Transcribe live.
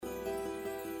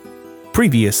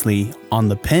Previously on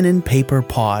the Pen and Paper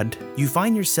Pod, you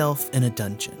find yourself in a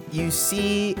dungeon. You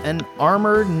see an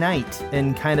armored knight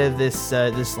in kind of this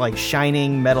like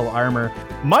shining metal armor.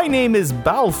 My name is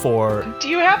Balfour. Do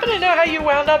you happen to know how you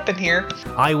wound up in here?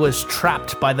 I was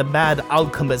trapped by the mad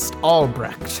alchemist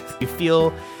Albrecht. You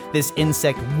feel this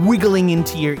insect wiggling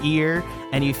into your ear,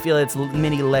 and you feel its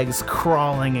many legs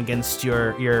crawling against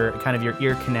your ear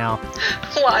canal.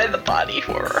 Why the body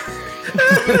horror?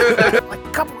 Like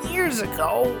a couple years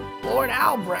ago, Lord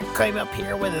Albrecht came up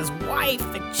here with his wife,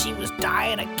 and she was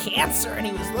dying of cancer, and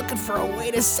he was looking for a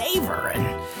way to save her,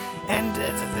 and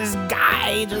this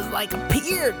guy just like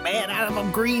appeared, man, out of a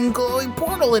green glowing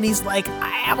portal, and he's like, I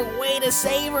have a way to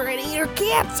save her and eat her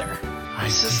cancer. I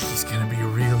think he's gonna be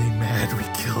really mad we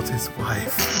killed his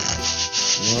wife.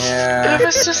 I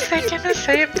was just thinking the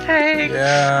same thing.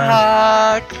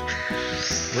 Yeah. Fuck.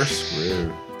 We're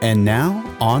screwed. And now,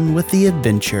 on with the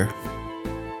adventure.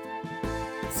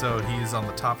 So he's on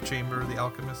the top chamber of the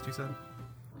alchemist, you said?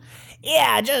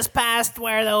 Yeah, just past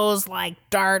where those like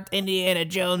Indiana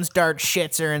Jones dart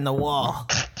shits are in the wall.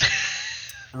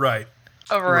 Right.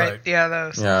 Oh, right. Yeah,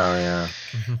 those. Yeah.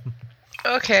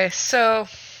 Okay, so...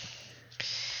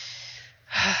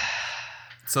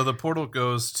 So the portal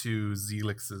goes to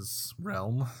Zelix's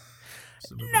realm.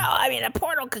 No, I mean, a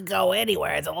portal could go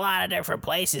anywhere. There's a lot of different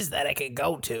places that it could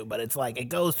go to, but it's like it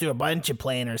goes through a bunch of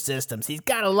planar systems. He's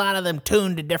got a lot of them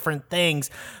tuned to different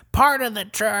things. Part of the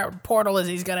portal is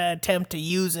he's going to attempt to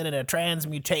use it in a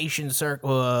transmutation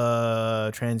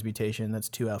circle. Transmutation, that's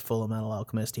too full of metal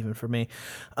alchemist even for me.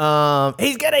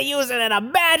 He's going to use it in a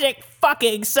magic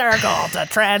fucking circle to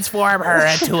transform her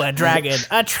into a dragon.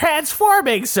 A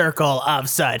transforming circle of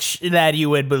such that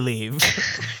you would believe.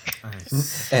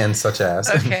 Nice. And such as.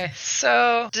 Okay,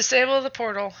 so disable the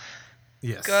portal.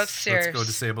 Yes. Go upstairs. Let's go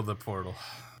disable the portal.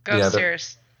 Go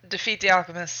upstairs. Defeat the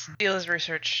alchemist. Steal his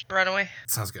research. Run away.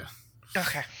 Sounds good.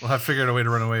 Okay. We'll have to figure out a way to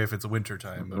run away if it's winter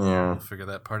time, but we'll figure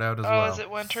that part out as well. Oh, is it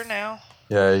winter now?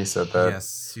 Yeah, he said that.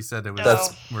 Yes, he said it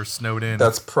was. We're snowed in.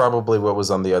 That's probably what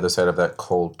was on the other side of that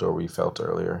cold door we felt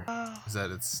earlier. Is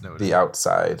that it's snowed The in.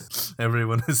 outside.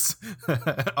 Everyone is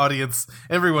audience.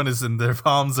 Everyone is in their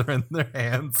palms or in their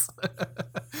hands.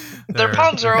 Their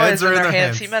palms are always in their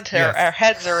hands. He meant our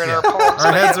heads are in our palms.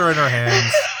 Our heads are in our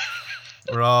hands.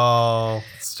 We're all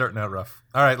starting out rough.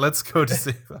 All right, let's go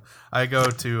to. I go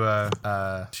to.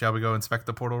 Shall we go inspect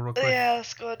the portal real quick? Yeah,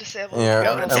 let's go disable.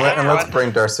 Yeah, and let's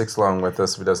bring Darcix along with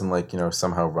us if he doesn't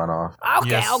somehow run off. Okay,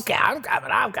 Yes. okay, I'm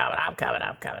coming.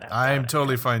 I'm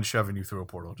totally fine shoving you through a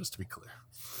portal, just to be clear.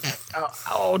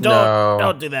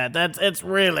 Don't do that. It's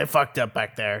really fucked up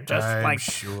back there.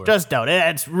 Just don't.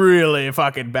 It's really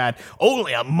fucking bad.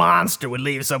 Only a monster would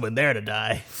leave someone there to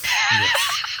die.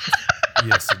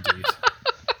 Yes, indeed.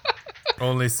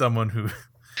 Only someone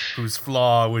whose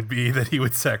flaw would be that he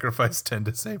would sacrifice 10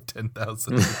 to save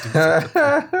 10,000. It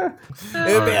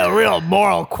would be a real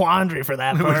moral quandary for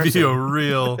that It person. would be a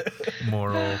real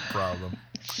moral problem.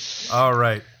 All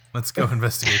right, let's go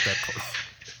investigate that portal.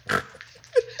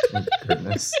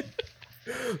 Goodness.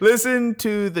 Listen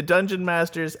to the Dungeon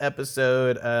Masters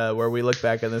episode where we look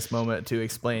back on this moment to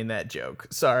explain that joke.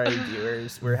 Sorry,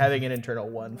 viewers. We're having an internal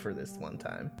one for this one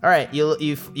time. All right, you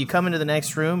come into the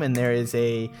next room, and there is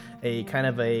a kind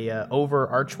of a over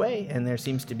archway, and there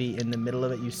seems to be in the middle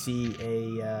of it. You see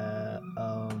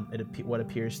what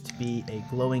appears to be a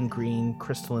glowing green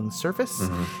crystalline surface.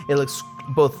 Mm-hmm. It looks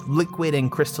both liquid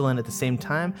and crystalline at the same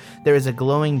time. There is a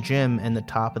glowing gem in the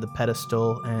top of the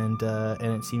pedestal, and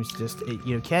it seems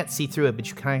you can't see through it, but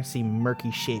you kind of see murky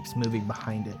shapes moving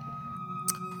behind it.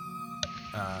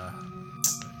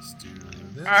 Let's do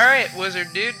this. All right, wizard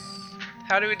dude.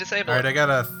 How do we disable All right, it? I got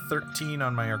a 13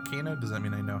 on my Arcana. Does that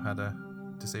mean I know how to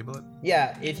disable it?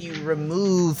 Yeah, if you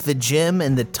remove the gem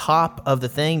and the top of the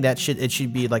thing, it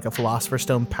should be like a Philosopher's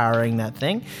Stone powering that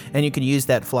thing, and you can use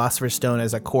that Philosopher's Stone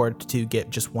as a cord to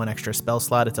get just one extra spell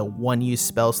slot. It's a one-use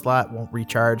spell slot, won't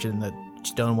recharge, and the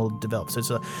stone will develop. So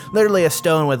it's literally a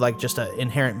stone with like just an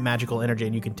inherent magical energy,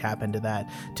 and you can tap into that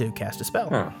to cast a spell.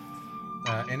 Huh.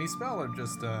 Any spell or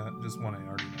just one I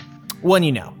already know? One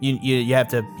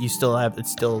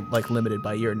it's still like limited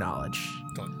by your knowledge.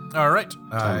 All right,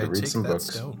 Time to read take some that books.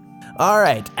 stone. All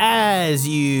right, as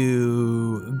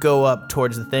you go up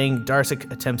towards the thing,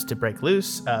 Darcix attempts to break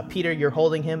loose. Peter, you're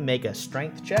holding him. Make a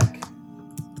strength check.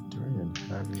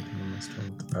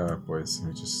 Boys, let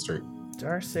me just straight.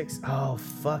 Darcix, oh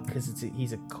fuck, because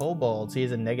he's a kobold, so he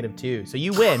has a -2. So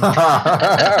you win.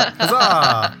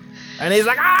 Huzzah! And he's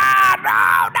like, No!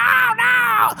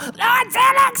 Lord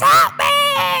Zelix, help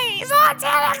me! Lord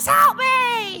Zelix, help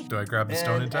me! Do I grab the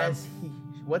stone in time?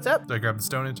 What's up? Did I grab the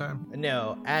stone in time?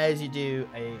 No, as you do,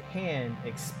 a hand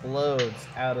explodes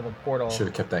out of the portal. Should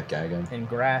have kept that gag in. And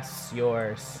grasps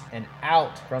yours. And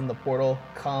out from the portal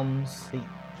comes the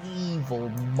evil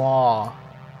maw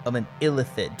of an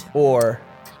illithid, or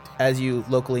as you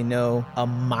locally know, a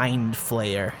mind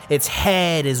flayer. Its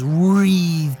head is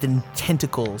wreathed in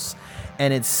tentacles,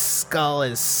 and its skull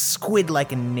is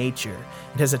squid-like in nature.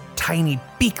 It has a tiny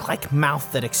beak-like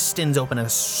mouth that extends open in a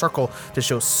circle to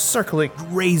show circling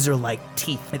razor-like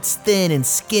teeth. It's thin and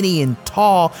skinny and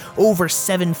tall, over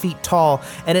 7 feet tall,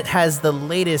 and it has the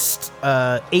latest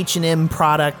H&M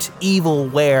product, evil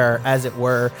wear, as it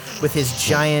were, with his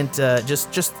giant,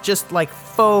 just like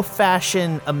faux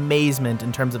fashion amazement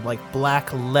in terms of like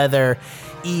black leather,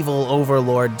 evil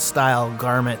overlord style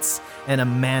garments, and a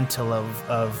mantle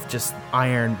of just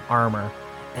iron armor.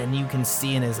 And you can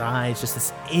see in his eyes just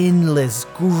this endless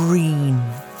green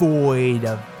void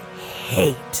of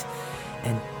hate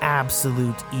and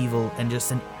absolute evil and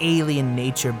just an alien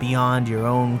nature beyond your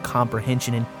own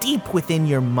comprehension. And deep within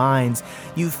your minds,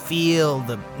 you feel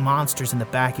the monsters in the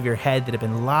back of your head that have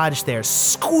been lodged there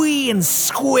squee and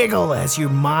squiggle as your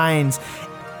minds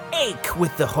ache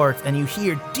with the hurt, and you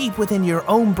hear deep within your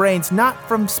own brains, not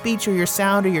from speech or your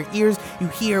sound or your ears, you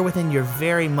hear within your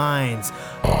very minds.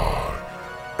 I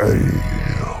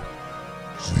am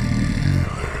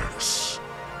Zelix.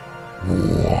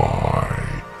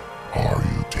 Why are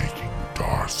you taking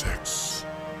Darsix?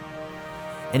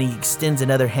 And he extends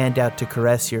another hand out to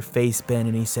caress your face, Ben,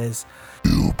 and he says,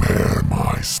 You bear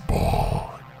my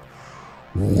spawn.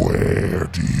 Where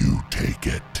do you take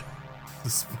it? The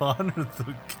spawn or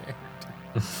the character?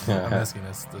 I'm asking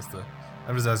us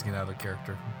I'm just asking out of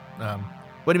character.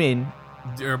 What do you mean?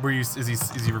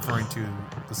 Is he referring to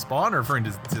the spawn or referring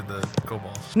to the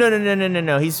kobold?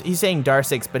 No. He's saying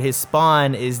Darsix, but his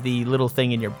spawn is the little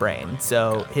thing in your brain.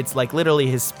 So it's like literally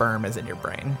his sperm is in your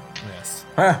brain. Yes.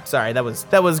 Sorry, that was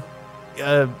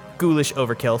ghoulish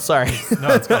overkill. Sorry. No,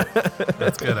 it's good.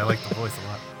 That's good. I like the voice a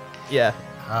lot. Yeah.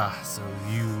 So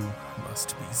you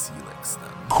must be Zelix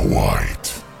then.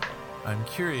 Quite. I'm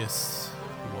curious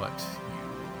what you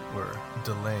were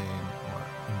delaying or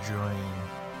enjoying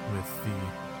with the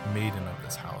maiden of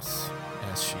this house,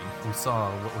 as we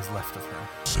saw what was left of her.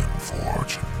 It's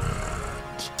unfortunate.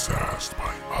 Asked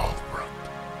by Albrecht.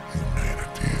 You made a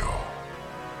deal.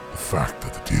 The fact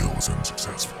that the deal was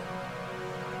unsuccessful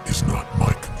is not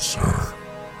my concern.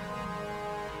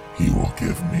 He will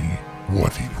give me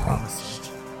what he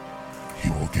promised. He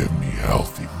will give me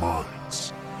healthy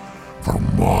minds for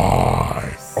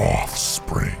my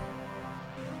offspring.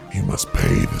 He must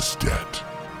pay this debt,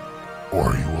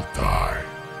 or he will die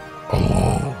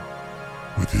alone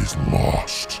with his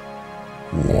lost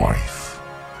wife.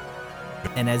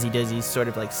 And as he does, he's sort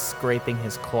of like scraping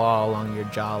his claw along your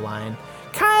jawline,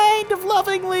 kind of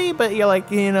lovingly, but you're like,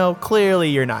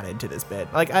 clearly you're not into this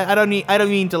bit. Like, I don't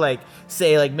mean to like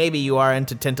say like maybe you are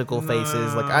into tentacle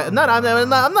faces. Like, I'm not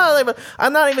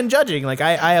even judging. Like,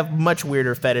 I have much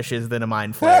weirder fetishes than a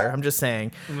mind flayer. I'm just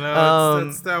saying.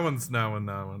 No, that one's not one.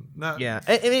 No. Yeah,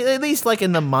 I mean, at least like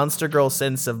in the monster girl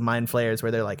sense of mind flayers,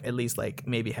 where they're like at least like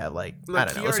maybe have like I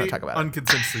don't know. Let's not talk about it.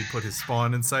 Unconsensually put his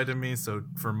spawn inside of me, so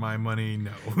for my money,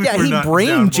 no. Yeah, he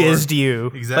brain jizzed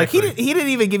you. Exactly. Like he didn't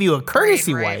even give you a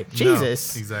courtesy wipe.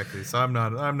 Jesus. No, exactly. So I'm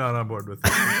not on board with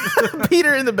it.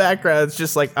 Peter in the background's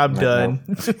just like, I'm done.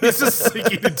 He's just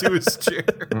sinking into his chair.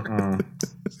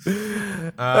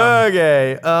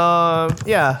 Okay.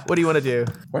 Yeah. What do you want to do?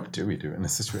 What do we do in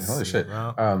this situation? Holy shit.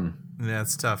 Well, yeah,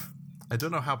 it's tough. I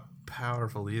don't know how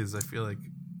powerful he is. I feel like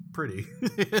pretty.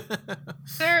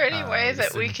 Is there any way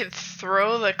that we could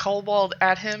throw the kobold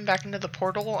at him back into the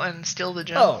portal and steal the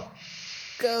gem? Oh.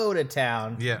 Go to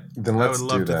town. Yeah. Then let's I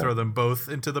would love do to that. throw them both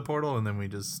into the portal and then we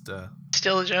just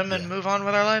steal the gem and move on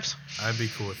with our lives. I'd be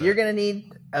cool with that. You're gonna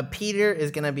need Peter is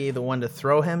gonna be the one to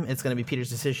throw him. It's gonna be Peter's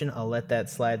decision. I'll let that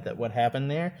slide. That what happened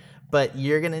there. But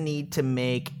you're gonna need to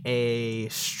make a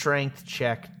strength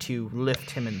check to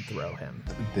lift him and throw him.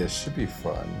 This should be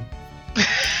fun.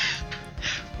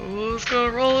 Who's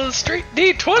gonna roll a straight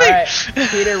D20? All right,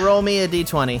 Peter, roll me a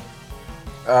D20.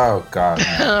 Oh, God.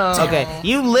 Okay,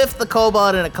 you lift the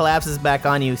kobold and it collapses back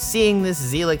on you. Seeing this,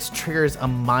 Zelix triggers a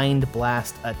Mind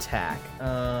Blast attack.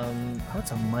 What's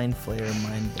a Mind Flayer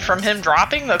Mind Blast? From him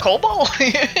dropping the kobold?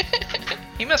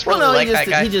 He must really that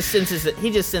guy. He just senses it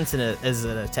as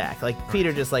an attack. Like,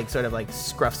 Peter just like sort of like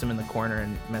scruffs him in the corner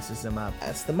and messes him up.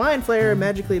 As the Mind Flayer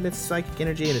magically emits psychic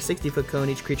energy in a 60-foot cone.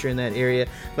 Each creature in that area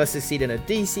must succeed in a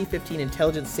DC 15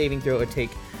 intelligence saving throw or take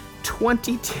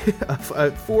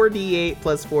 4d8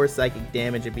 plus 4 psychic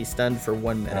damage and be stunned for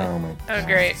 1 minute. Oh, my God. Oh,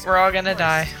 great. We're all gonna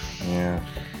die. Yeah.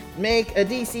 make a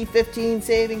DC 15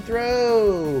 saving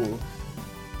throw.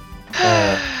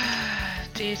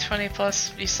 D20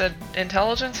 plus, you said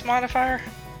intelligence modifier?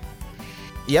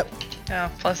 Yep. Oh,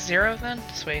 plus 0 then?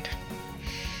 Sweet.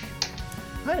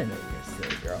 I didn't know you were a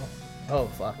silly girl. Oh,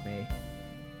 fuck me.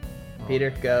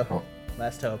 Peter, go. Oh.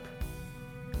 Last hope.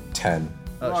 10.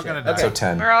 Oh, We're all shit. gonna die. Okay. So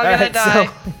 10. We're all gonna die.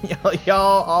 So,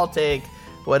 y'all all take,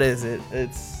 what is it?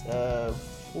 It's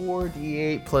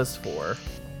 4d8 plus 4.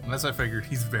 Unless I figured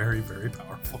he's very, very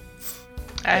powerful.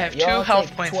 I have 2 Y'all health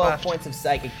take points 12 left. points of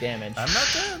psychic damage. I'm not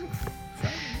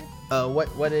done.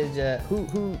 What is,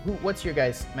 what's your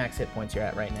guys' max hit points you're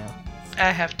at right now? I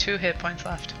have 2 hit points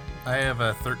left. I have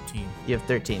a 13. You have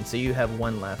 13, so you have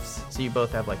 1 left. So you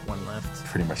both have like 1 left.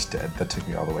 Pretty much dead. That took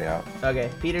me all the way out. Okay,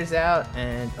 Peter's out,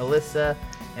 and Alyssa,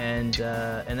 and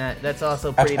that's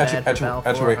also pretty bad for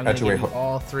Balfour. I'm gonna give you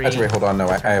all 3. Actually, wait, hold on. No,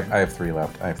 I have 3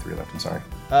 left. I have 3 left. I'm sorry.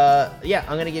 Yeah,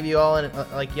 I'm gonna give you all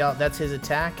like y'all. That's his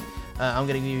attack. I'm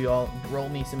gonna give you all. Roll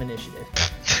me some initiative.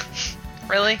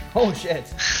 Really? Oh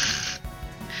shit.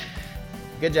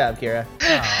 Good job, Kira.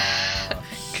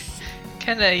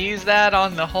 Can I use that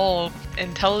on the whole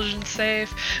intelligence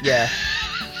save? Yeah.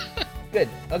 Good.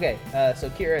 Okay. So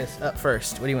Kira is up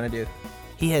first. What do you want to do?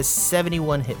 He has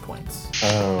 71 hit points.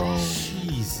 Oh.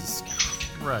 Jesus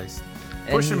Christ. And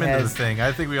Push he him into the has- thing.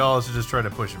 I think we all should just try to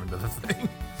push him into the thing.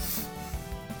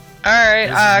 Alright,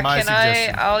 This is my can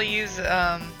suggestion. I'll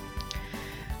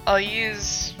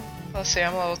use, let's see,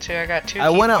 I'm level 2, I got 2 I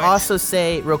want to points. also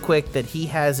say real quick that he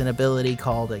has an ability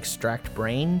called Extract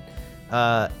Brain,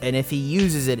 and if he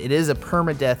uses it, it is a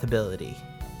permadeath ability.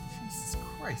 Jesus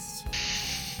Christ.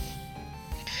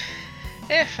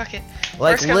 Yeah, fuck it.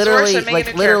 Like Worst comes to worst, literally, I make a like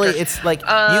new literally, character. it's like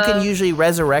you can usually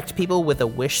resurrect people with a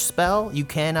wish spell. You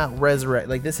cannot resurrect.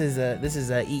 Like this is a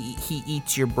he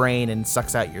eats your brain and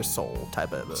sucks out your soul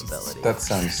type of ability. That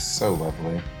sounds so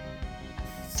lovely.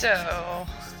 So,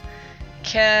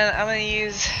 I'm gonna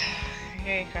use,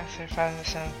 I'm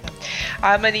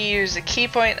gonna use a key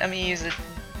point, I'm gonna use a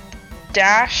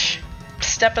dash,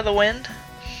 step of the wind,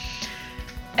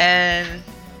 and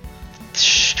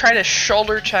try to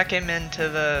shoulder check him into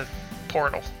the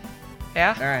portal.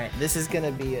 Yeah? All right, this is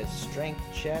gonna be a strength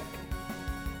check.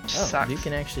 Oh, Sucks. you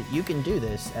can do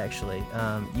this actually.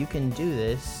 You can do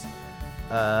this.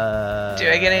 Do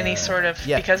I get any sort of,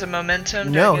 yeah. because of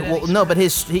momentum? No, do I get well, any no, sort but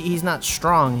he's not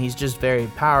strong. He's just very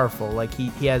powerful. Like he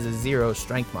has a 0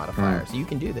 strength modifier, so you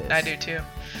can do this. I do too.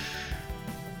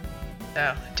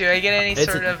 No. Do I get any It's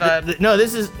sort a- of no,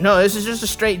 this is just a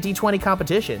straight D20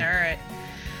 competition. Alright.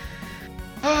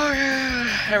 Oh, yeah.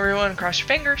 Everyone, cross your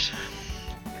fingers.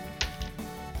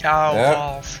 Oh, Yep.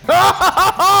 balls.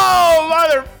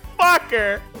 Oh,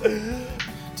 motherfucker!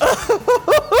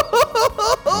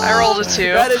 I rolled a 2.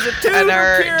 That is a 2 And from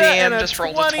our Kira DM and just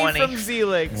rolled a 20. from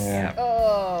Zelix. Yeah.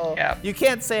 Oh. Yeah. You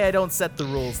can't say I don't set the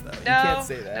rules though. You can't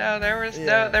say that. No, there was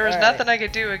Yeah, there was alright. nothing I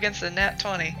could do against a nat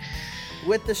 20.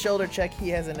 With the shoulder check, he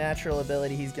has a natural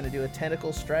ability. He's going to do a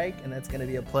tentacle strike, and that's going to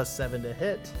be a +7 to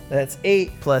hit. That's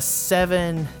 8 plus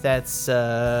 7. That's 2,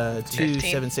 15.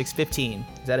 7, 6, 15.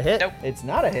 Is that a hit? Nope. It's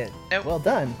not a hit. Nope. Well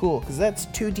done. Cool, because that's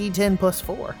 2d10 plus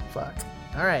 4. Fuck.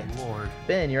 All right. Lord.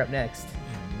 Ben, you're up next.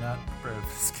 I'm not prepared for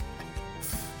this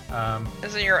guy.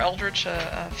 Isn't your Eldritch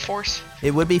force? It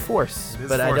would be force, It is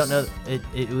but I don't know. force.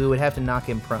 We would have to knock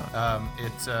him prone. Oh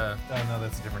no,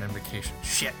 that's a different invocation.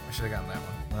 Shit, I should have gotten that one.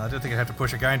 Well, I didn't think I'd have to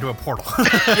push a guy into a portal.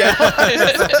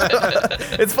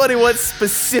 It's funny what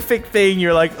specific thing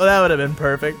you're like, oh, that would have been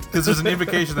perfect. Because there's an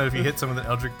invocation that if you hit someone with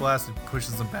an Eldritch Blast, it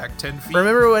pushes them back 10 feet.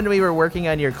 Remember when we were working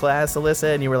on your class,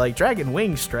 Alyssa, and you were like, Dragon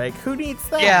Wing Strike? Who needs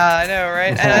that? Yeah, I know,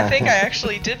 right? And I think I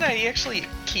actually didn't. I actually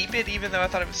keep it, even though I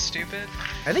thought it was stupid.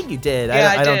 I think you did.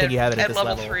 Yeah, I don't did. think you have it at at this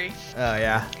level level. 3. Oh,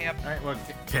 yeah. Yep. Alright, well,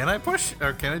 can I push?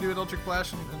 Or can I do an Eldritch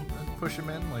Blast and push him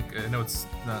in? Like, I know it's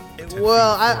not. a 10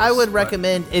 Well, feet I force, would but-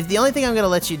 recommend, if the only thing I'm going to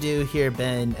let you do here,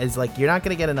 Ben, is like, you're not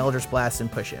going to get an Eldritch Blast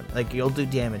and push him. Like, you'll do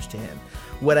damage to him.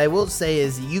 What I will say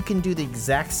is you can do the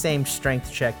exact same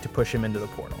strength check to push him into the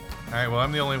portal. Alright, well,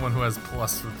 I'm the only one who has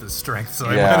plus with his strength, so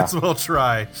I Yeah. might as well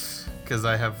try. Because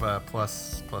I have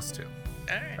plus 2.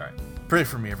 Alright. Alright. Pray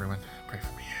for me, everyone. Pray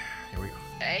for me. Here we go.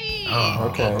 Hey, Oh,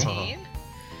 okay. 18.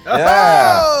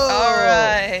 Yeah.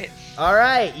 Alright. All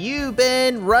right, you,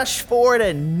 Ben, rush forward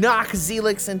and knock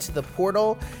Zelix into the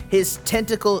portal. His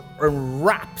tentacle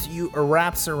wraps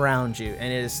around you,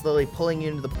 and it is slowly pulling you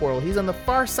into the portal. He's on the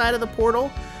far side of the portal,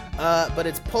 but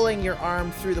it's pulling your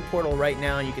arm through the portal right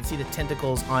now, and you can see the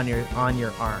tentacles on your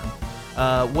arm.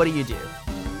 What do you do?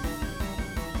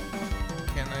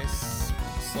 Can I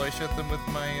slice at them with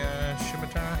my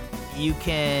scimitar? You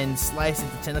can slice at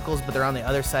the tentacles, but they're on the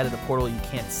other side of the portal. You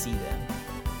can't see them.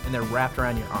 and they're wrapped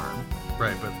around your arm.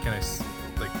 Right, but can I,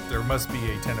 there must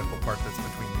be a tentacle part that's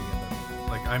between me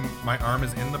and my arm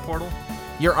is in the portal?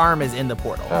 Your arm is in the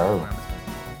portal. Oh.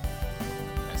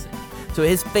 I see. So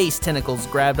his face tentacles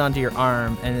grabbed onto your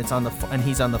arm, and and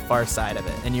he's on the far side of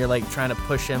it, and you're like trying to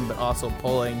push him, but also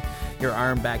pulling your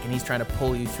arm back, and he's trying to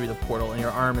pull you through the portal, and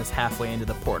your arm is halfway into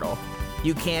the portal.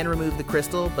 You can remove the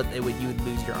crystal, but you would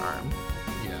lose your arm.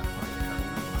 Yeah.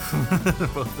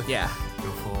 Yeah. Go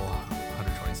full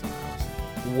 127 hours.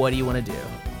 What do you want to do?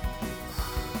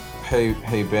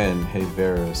 Hey Ben, hey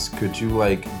Varus, could you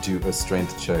do a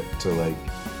strength check to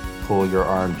pull your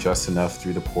arm just enough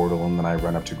through the portal and then I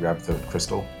run up to grab the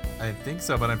crystal? I think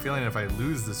so, but I'm feeling if I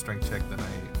lose the strength check, then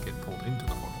I get pulled into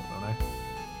the portal, don't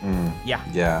I? Yeah.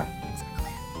 Yeah.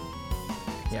 Exactly.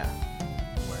 Yeah.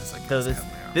 Whereas I can So just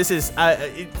have my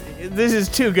arm. this is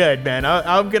too good, man.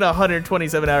 I'm gonna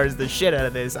 127 hours the shit out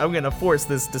of this. I'm gonna force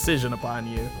this decision upon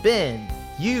you. Ben,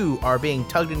 you are being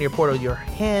tugged into your portal. Your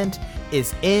hand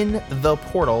is in the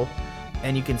portal,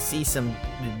 and you can see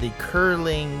the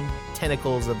curling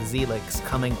tentacles of Zelix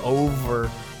coming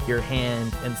over your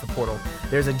hand into the portal.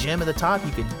 There's a gem at the top.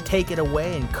 You could take it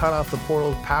away and cut off the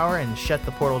portal's power and shut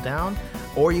the portal down.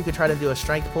 Or you could try to do a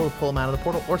strength pull to pull him out of the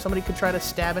portal, or somebody could try to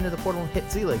stab into the portal and hit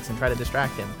Zelix and try to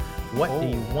distract him. What do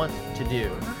you want to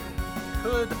do?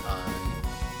 Could I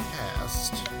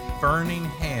cast Burning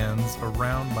Hands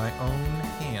around my own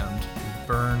hand to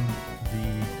burn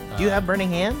the... Do you have Burning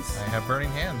Hands? I have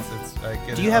Burning Hands.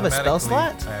 Do you have a spell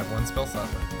slot? I have one spell slot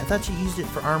left. I thought you used it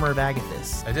for Armor of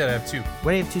Agathis. I did. I have two.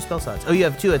 Why do you have 2 spell slots? Oh, you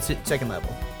have 2 at second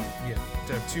level. Yeah,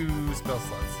 I have 2 spell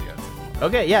slots. Yeah.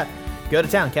 Okay, yeah. Go to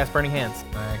town, cast Burning Hands.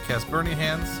 I cast Burning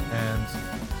Hands, and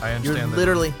I understand You're that...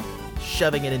 literally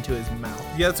shoving it into his mouth.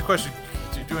 Yeah, that's a question.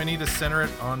 Do I need to center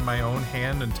it on my own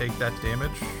hand and take that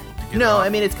damage? to get it No, off? I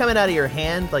mean, it's coming out of your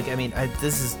hand.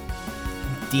 This is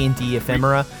D&D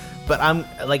ephemera, but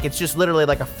it's just literally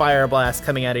like a fire blast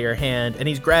coming out of your hand, and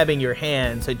he's grabbing your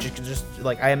hand, so just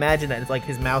I imagine that it's like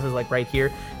his mouth is like right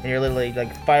here, and you're literally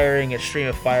firing a stream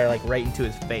of fire right into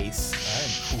his face.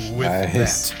 I'm cool with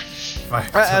Nice. that. If I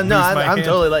have to No, lose my I'm hand.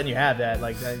 totally letting you have that.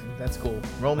 That's cool.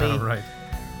 Roll me. All right.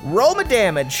 Roll me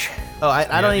damage. Oh,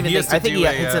 I don't even he has think. I to think do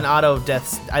it's an auto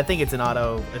death. I think it's an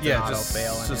auto. It's an auto just,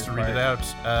 fail. on just his to read it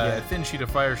part. out. A thin sheet of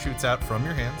fire shoots out from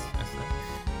your hands.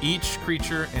 Each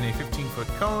creature in a 15-foot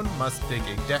cone must make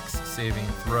a dex saving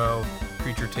throw.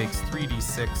 Creature takes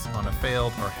 3d6 on a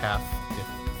failed or half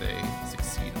if they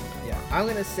succeed. Yeah, I'm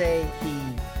gonna say he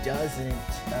doesn't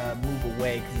move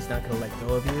away because he's not gonna let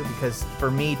go of you. Because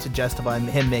for me to justify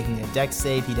him making a dex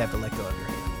save, he'd have to let go of your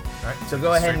hand. All right. So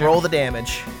go ahead and roll the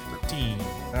damage. 13.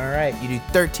 All right, you do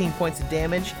 13 points of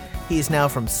damage. He is now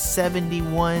from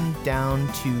 71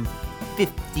 down to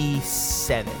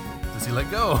 57. Does he let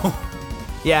go?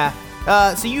 Yeah.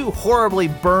 So you horribly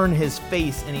burn his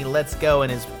face, and he lets go,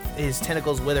 and his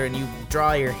tentacles wither, and you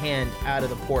draw your hand out of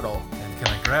the portal. And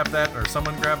can I grab that, or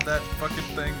someone grab that fucking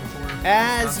thing before?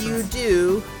 As you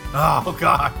do, Oh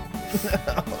God.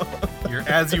 Your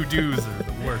as you do's are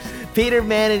the worst. Peter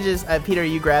manages. Peter, are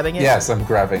you grabbing it? Yes, I'm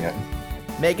grabbing it.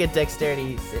 Make a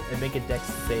dexterity. Make a dex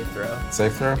save throw.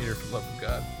 Save throw? Peter, for the love of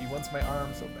God, he wants my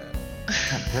arm so bad.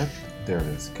 God, there it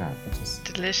is. God, just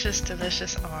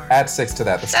Delicious arm. add 6 to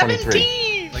that. That's 23.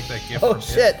 17! Like that gift. Oh from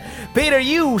shit, Peter!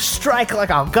 You strike like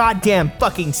a goddamn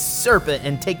fucking serpent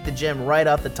and take the gem right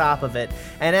off the top of it.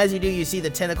 And as you do, you see the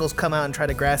tentacles come out and try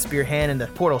to grasp your hand, and the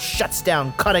portal shuts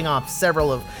down, cutting off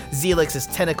several of Zelix's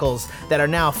tentacles that are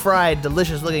now fried,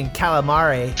 delicious-looking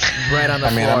calamari right on the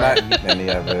I mean, floor. I'm not eating any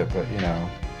of it, but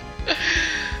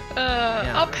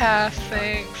I'll pass,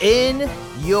 thanks. In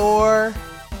your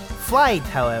flight,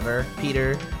 however,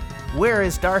 Peter, where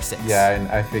is Darcix? Yeah, and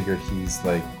I figured he's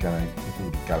gonna he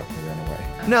got up and ran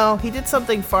away. No, he did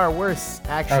something far worse,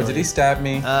 actually. Oh, did he stab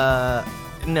me?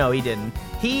 No, he didn't.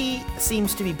 He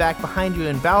seems to be back behind you,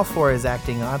 and Balfour is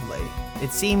acting oddly.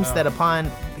 It seems that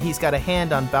he's got a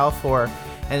hand on Balfour,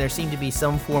 and there seemed to be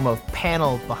some form of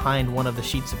panel behind one of the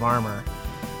sheets of armor.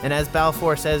 And as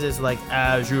Balfour says, is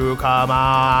as you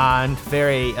command,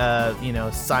 very,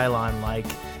 Cylon-like,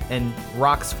 and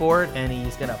rocks forward, and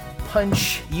he's gonna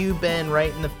punch you, Ben,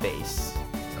 right in the face.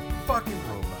 He's a fucking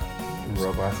robot.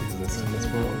 Robots exist in this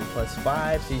world. Plus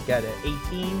 5, so he's got an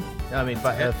 18.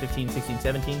 15, 16,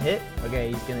 17 hit.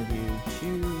 Okay, he's gonna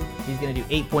do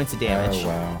 8 points of damage. Oh,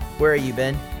 wow. Where are you,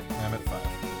 Ben? I'm at 5.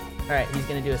 All right, he's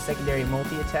gonna do a secondary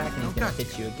multi-attack, and he's gonna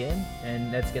hit you again,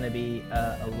 and that's gonna be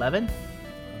 11.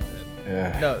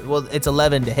 Yeah. No, well, it's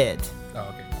 11 to hit, Oh,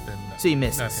 okay. Then no. so he Not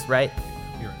misses, hit. right?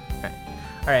 You're right.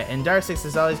 All right, and Darcix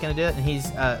is always gonna do it, and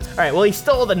he's all right. Well, he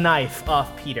stole the knife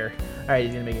off Peter. All right,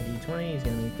 he's gonna make a d20. He's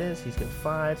gonna make this. He's got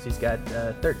 5, so he's got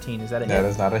 13. Is that a hit? That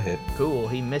is not a hit. Cool.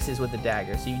 He misses with the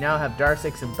dagger. So you now have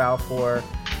Darsix and Balfour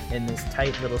in this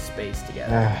tight little space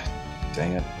together.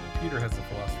 Dang it. Peter has the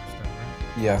Philosopher's Stone,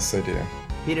 right? Yes, I do.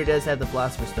 Peter does have the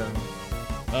Philosopher's Stone.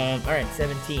 All right,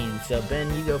 17. So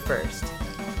Ben, you go first.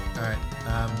 All right.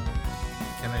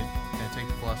 Can I take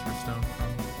the Philosopher's Stone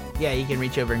from? Yeah, you can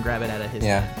reach over and grab it out of his.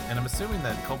 Yeah. And I'm assuming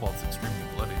that Kobold's extremely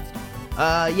bloody.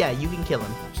 Yeah, you can kill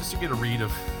him. Just to get a read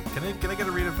of. Can I get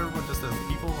a read of everyone just as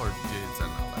people, or is that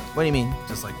not allowed? What do you mean?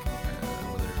 Just like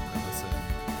whether Alyssa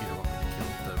and Peter want me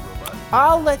to kill the robot.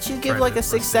 I'll let you give Try like to a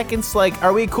 6 first- seconds. Like,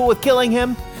 are we cool with killing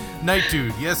him? Night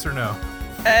Dude, yes or no?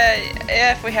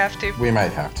 Yeah, if we have to. We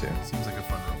might have to. Seems like a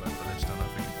fun robot, but I just don't know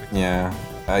if we can fix it. Yeah.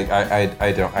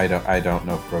 I don't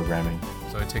know programming.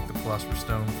 So I take the Philosopher's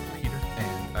Stone from Peter,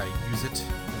 and I use it,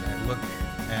 and I look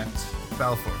at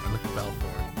Balfour. I look at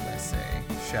Balfour, and I say,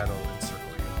 Shadow encircle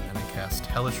you. And I cast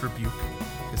Hellish Rebuke,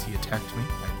 because he attacked me.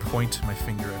 I point my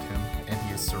finger at him, and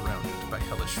he is surrounded by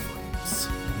hellish flames.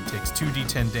 And he takes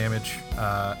 2d10 damage,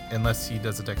 unless he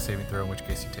does a dex saving throw, in which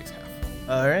case he takes half.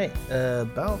 All right,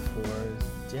 Balfour's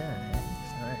dex.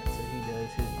 All right, so he does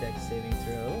his dex saving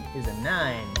throw. Is a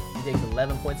 9. He takes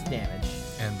 11 points of damage.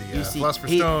 And the You see- Philosopher's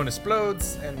he- Stone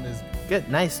explodes, and is Good,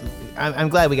 nice. I'm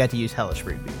glad we got to use Hellish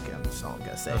Rebuke. That's all I'm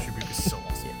gonna say. Hellish Rebuke is so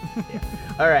awesome. Yeah.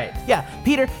 All right, yeah,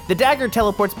 Peter. The dagger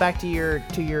teleports back to your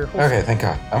holster. Okay, thank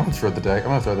God. I'm gonna throw the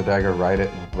dagger right at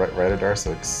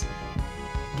Darsix.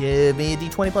 Give me a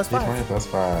d20 plus 5. D20 plus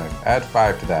 5. Add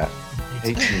 5 to that.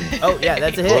 18. Oh yeah,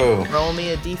 that's a hit. Whoa. Roll me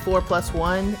a d4 plus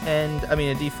 1, and I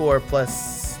mean a d4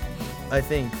 plus, I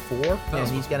think 4. And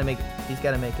he's gotta make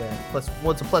a plus.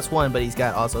 Well, it's a plus 1, but he's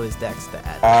got also his dex to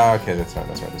add. Okay, that's right.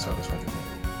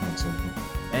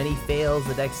 And he fails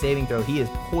the dex saving throw. He is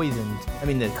poisoned. I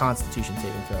mean the Constitution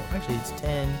saving throw. Actually, it's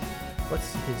 10.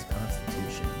 What's his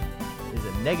Constitution? Is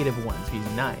a -1, so he's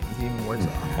 9. He's even worse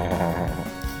off.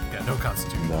 Got no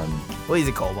constitution. None. Well, he's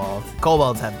a kobold.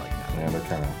 Kobolds have like nothing. Yeah, they're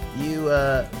kind of. You,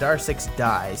 Darsix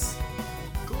dies.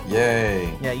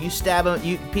 Yay. Yeah, you stab him.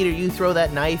 Peter, you throw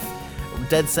that knife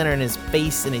dead center in his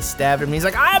face, and he stabbed him. And he's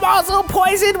like, "I'm also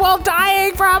poisoned while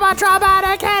dying from a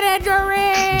traumatic head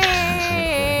injury."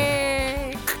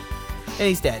 And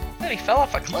he's dead. Then he fell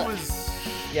off a He cliff. was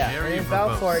Yeah, very and verbose,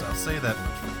 Balfour- I'll say that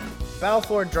much.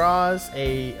 Balfour draws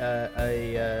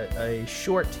a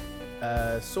short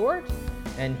sword,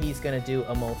 and he's gonna do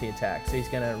a multi-attack. So he's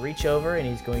gonna reach over and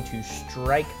he's going to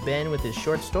strike Ben with his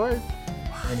short sword,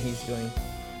 and he's going.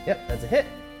 Yep, that's a hit.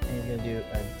 And he's gonna do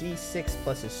a d6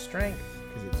 plus his strength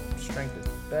because his strength is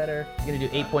better. He's gonna do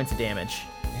 8 points of damage.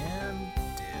 And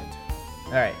dead.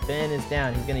 All right, Ben is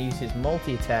down. He's gonna use his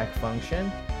multi-attack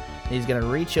function. He's gonna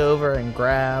reach over and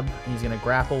grab. He's gonna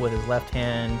grapple with his left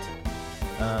hand,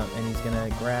 and he's gonna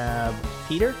grab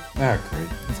Peter. Ah, great.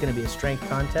 It's gonna be a strength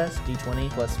contest, d20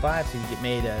 plus 5, so you get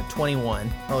made a 21.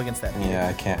 Roll against that. Peter. Yeah,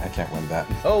 I can't win that.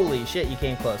 Holy shit, you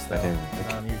came close though. Okay.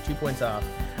 You're 2 points off.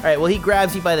 All right, well he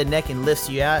grabs you by the neck and lifts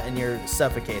you out, and you're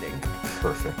suffocating.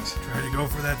 Perfect. Try to go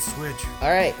for that switch. All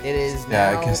right, it is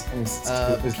Yeah, now. I guess.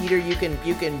 Peter, you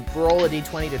can roll a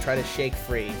d20 to try to shake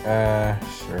free.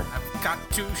 Sure. I've got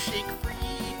to shake free.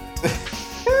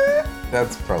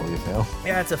 That's probably a fail.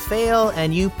 Yeah, it's a fail,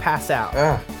 and you pass out.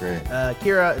 Ah, great.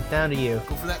 Kira, it's down to you.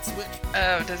 Go for that switch.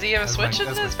 Oh, does he have a That's switch my-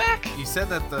 in that's his my- back? He said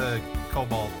that the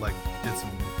kobold did some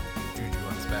juju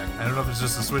on his back. I don't know if there's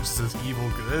just a switch that says evil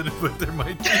good, but there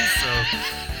might be. So,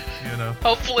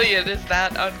 Hopefully it is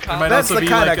that uncommon. might That's also the be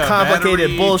kind like of a complicated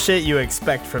battery. bullshit you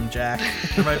expect from Jack.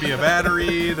 there might be a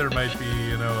battery. There might be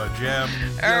a gem. There might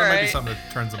be Alright. something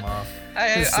that turns them off.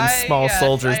 Just some small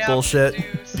soldiers bullshit.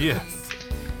 Yes.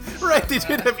 Right, they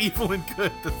did have evil and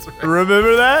good. That's right.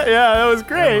 Remember that? Yeah, that was That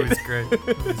great. movie's great. That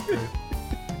movie's great.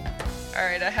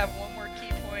 Alright, I have one more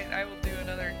key point. I will do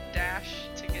another dash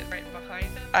to get right behind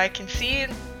him. I can see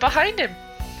behind him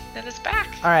in his back.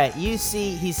 All right, you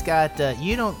see he's got.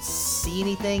 You don't see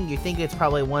anything. You think it's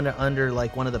probably under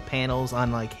like one of the panels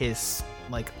on like his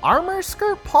armor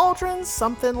skirt pauldrons,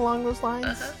 something along those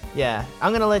lines. Yeah,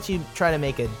 I'm gonna let you try to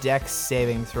make a dex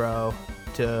saving throw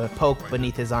to poke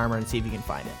beneath his armor and see if you can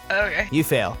find it. Okay. You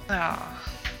fail. Oh.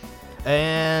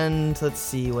 And let's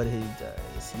see what he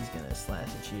does. He's gonna slash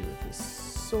at you with his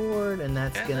sword, and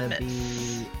that's Gonna gonna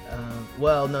miss. be.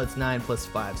 Well, no, it's 9 plus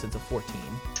 5, so it's a 14.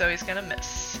 So he's gonna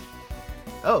miss.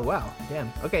 Oh wow,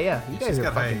 damn. Okay, yeah, you She's guys are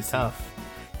got high fucking AC. tough.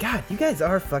 God, you guys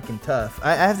are fucking tough.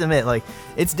 I have to admit,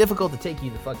 it's difficult to take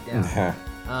you the fuck down.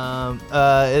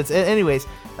 Anyways,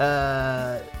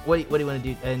 what do you want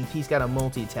to do? And he's got a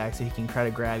multi-attack, so he can try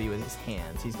to grab you with his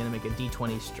hands. He's gonna make a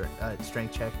d20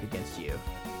 strength check against you.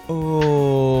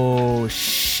 Oh,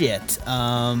 shit.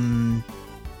 Fuck.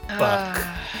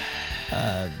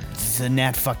 The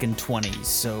nat fucking 20s,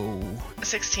 so...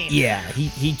 16. Yeah,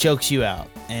 he chokes you out,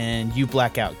 and you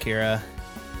black out, Kira.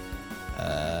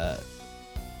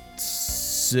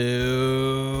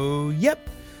 So... Yep.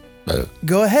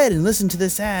 Go ahead and listen to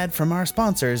this ad from our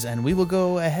sponsors, and we will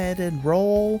go ahead and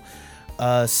roll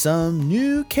some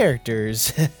new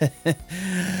characters.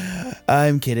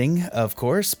 I'm kidding, of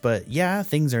course, but yeah,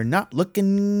 things are not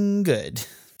looking good.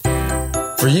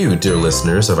 For you, dear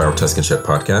listeners of our Tuscan Shed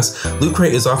podcast, Loot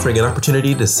Crate is offering an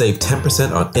opportunity to save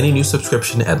 10% on any new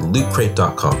subscription at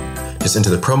lootcrate.com. Just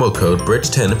enter the promo code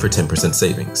BRIDGE10 for 10%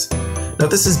 savings. Now,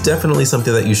 this is definitely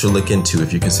something that you should look into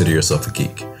if you consider yourself a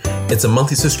geek. It's a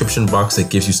monthly subscription box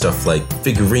that gives you stuff like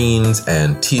figurines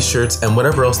and t-shirts and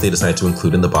whatever else they decide to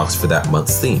include in the box for that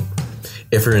month's theme.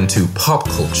 If you're into pop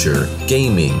culture,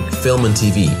 gaming, film and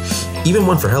TV, even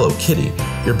one for Hello Kitty,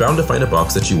 you're bound to find a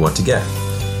box that you want to get.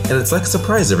 And it's like a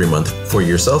surprise every month for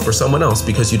yourself or someone else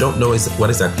because you don't know what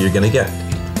exactly you're going to get.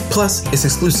 Plus, it's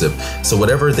exclusive, so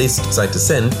whatever they decide to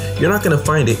send, you're not going to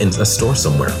find it in a store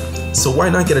somewhere. So why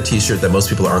not get a t-shirt that most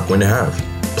people aren't going to have?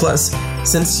 Plus,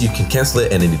 since you can cancel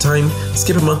it at any time,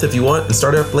 skip a month if you want and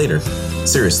start it up later.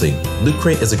 Seriously, Loot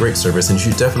Crate is a great service and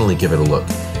you should definitely give it a look.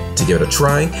 To give it a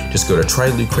try, just go to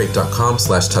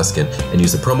trylootcrate.com/Tuscan and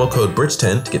use the promo code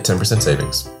BRIDGE10 to get 10%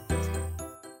 savings.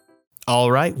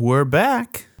 All right, we're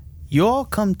back. You all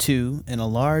come to in a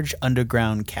large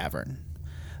underground cavern.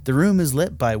 The room is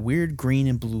lit by weird green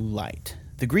and blue light.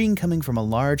 The green coming from a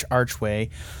large archway,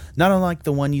 not unlike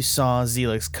the one you saw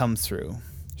Zelix come through.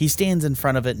 He stands in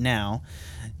front of it now,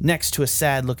 next to a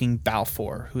sad-looking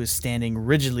Balfour, who is standing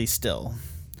rigidly still.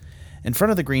 In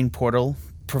front of the green portal,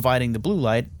 providing the blue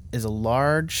light, is a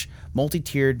large,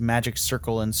 multi-tiered magic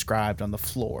circle inscribed on the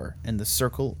floor, and the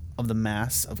circle of the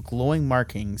mass of glowing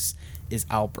markings is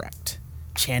Albrecht,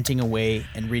 chanting away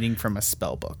and reading from a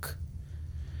spell book.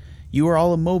 You are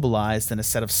all immobilized in a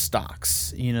set of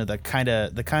stocks, the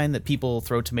kind that people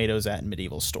throw tomatoes at in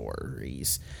medieval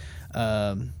stories.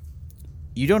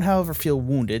 You don't, however, feel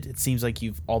wounded. It seems like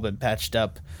you've all been patched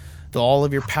up, though all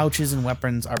of your pouches and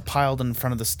weapons are piled in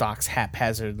front of the stocks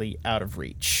haphazardly out of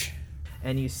reach.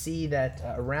 And you see that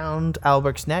around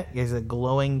Albrecht's neck is a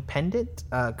glowing pendant,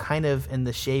 kind of in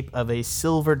the shape of a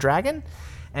silver dragon,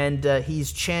 and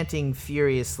he's chanting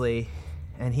furiously,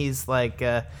 and he's like,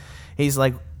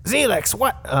 Zelix,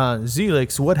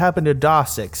 what happened to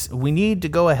Dossix? We need to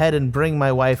go ahead and bring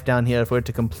my wife down here for it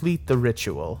to complete the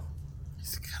ritual.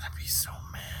 He's gonna be so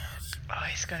mad. Oh,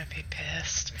 he's gonna be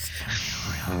pissed.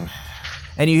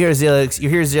 And you hear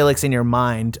Zelix in your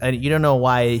mind, and you don't know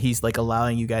why he's like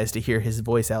allowing you guys to hear his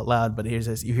voice out loud, but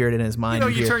you hear it in his mind.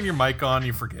 You turn your mic on,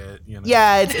 you forget.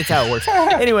 Yeah, it's how it works.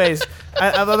 Anyways,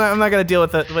 I'm not gonna deal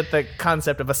with the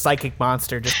concept of a psychic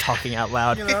monster just talking out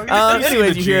loud.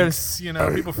 Anyways, you hear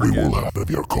We people forget. will have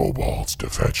your kobolds to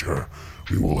fetch her.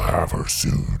 We will have her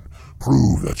soon.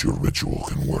 Prove that your ritual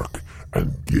can work,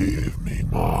 and give me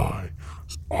my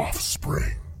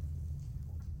offspring.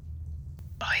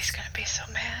 Oh, he's gonna be so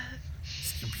mad.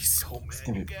 He's gonna be so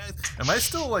mad, you guys. Am I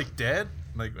still dead?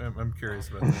 I'm curious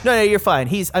about that. No, you're fine.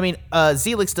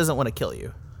 Zelix doesn't want to kill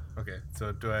you. Okay,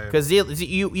 so do I? Because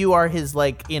you are his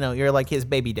you're like his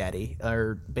baby daddy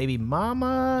or baby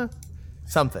mama,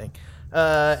 something.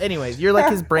 Anyways, you're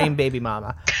like his brain baby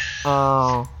mama.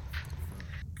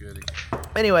 Goody.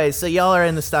 Anyways, so y'all are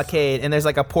in the stockade, and there's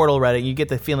like a portal running. You get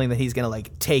the feeling that he's gonna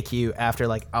take you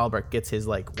after Albrecht gets his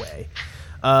way.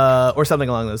 Or something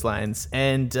along those lines.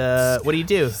 And what do you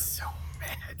do? So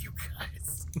mad, you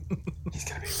guys. He's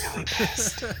gonna be really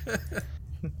pissed.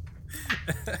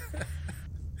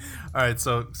 All right,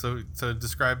 so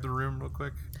describe the room real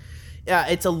quick. Yeah,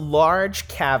 it's a large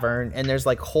cavern, and there's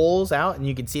holes out, and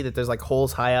you can see that there's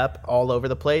holes high up all over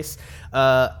the place.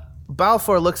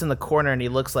 Balfour looks in the corner, and he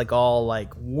looks all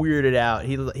weirded out.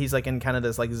 He's in kind of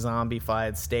this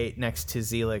zombified state next to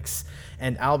Zelix,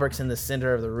 and Albrecht's in the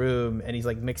center of the room, and he's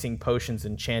mixing potions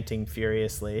and chanting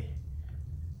furiously.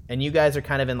 And you guys are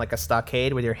kind of in a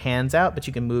stockade with your hands out, but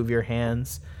you can move your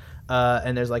hands.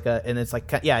 And there's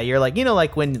you're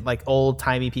when old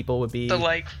timey people would be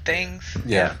The things.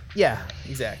 Yeah. Yeah,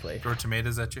 exactly. Throw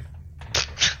tomatoes at you.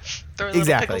 Throw little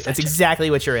Exactly. pickles That's at you. exactly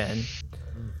what you're in.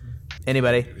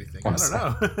 Anybody? I don't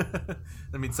know.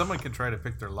 I mean, someone can try to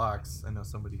pick their locks. I know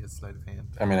somebody has sleight of hand.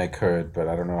 I mean, I could, but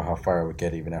I don't know how far I would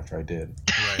get even after I did.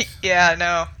 Right. Yeah,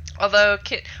 no. Although,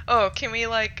 can we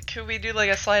do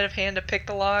a sleight of hand to pick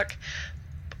the lock?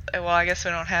 Well, I guess we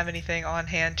don't have anything on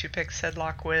hand to pick said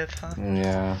lock with, huh?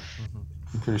 Yeah.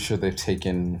 I'm pretty sure they've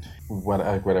taken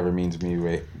whatever means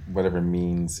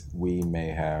we may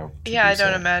have. Yeah, I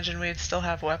don't imagine we'd still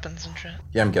have weapons and shit.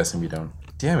 Yeah, I'm guessing we don't.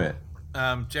 Damn it.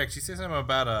 Jack, did you say something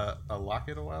about a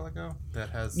locket a while ago that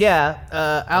has?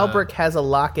 Yeah, Albrecht has a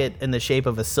locket in the shape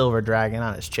of a silver dragon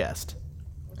on his chest.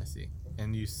 I see.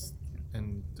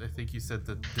 And I think you said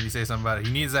that. Did you say something about it?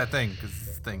 He needs that thing because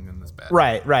this thing in this bad.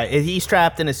 Right. He's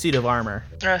trapped in a suit of armor.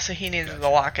 Oh, so he needs the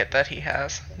locket that he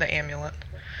has, the amulet.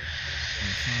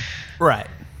 Mm-hmm. Right.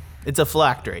 It's a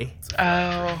phylactery.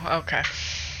 Oh, okay.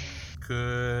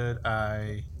 Could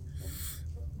I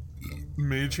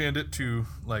mage hand it to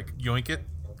like yoink it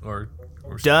or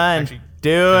done? Actually,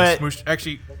 do it.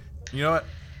 Actually, you know what?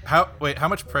 How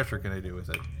much pressure can I do with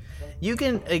it? You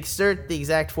can exert the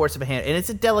exact force of a hand, and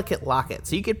it's a delicate locket,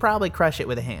 so you could probably crush it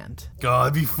with a hand. God,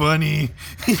 it'd be funny.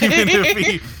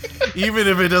 even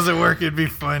if it doesn't work, it'd be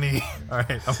funny. All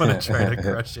right, I'm gonna try to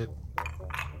crush it.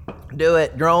 Do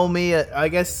it. Roll me,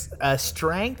 a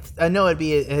strength. No, it'd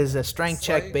be a strength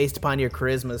check based upon your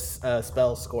charisma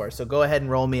spell score. So go ahead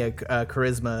and roll me a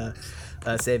charisma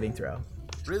saving throw.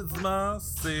 Charisma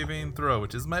saving throw,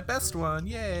 which is my best one.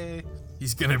 Yay!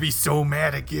 He's gonna be so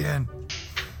mad again.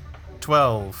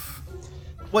 12.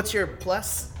 What's your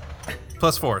plus?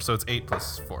 Plus 4, so it's 8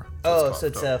 plus 4. So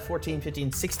it's 14,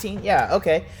 15, 16. Yeah,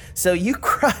 okay. So you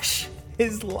crush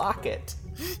his locket.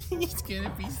 He's gonna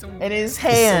be so mad. In his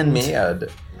hand. So mad.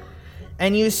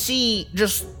 And you see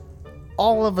just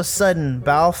all of a sudden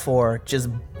Balfour just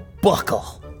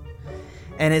buckle.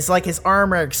 And it's like his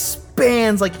armor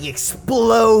expands, like he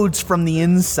explodes from the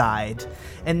inside.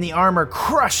 And the armor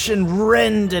crush and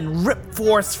rend and rip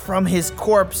forth from his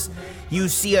corpse. You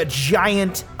see a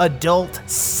giant adult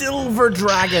silver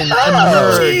dragon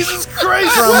emerge Jesus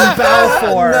Christ! from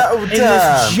Balfour in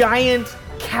this giant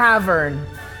cavern.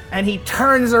 And he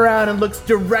turns around and looks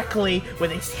directly with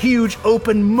his huge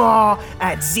open maw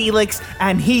at Zelix,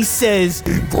 and he says,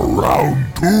 "In for round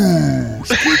 2,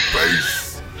 squid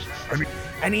face."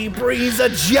 and he breathes a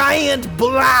giant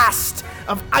blast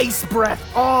of ice breath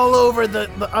all over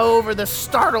the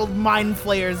startled mind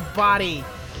flayer's body.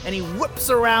 And he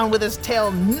whips around with his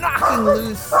tail, knocking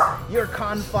loose your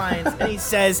confines, and he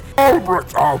says,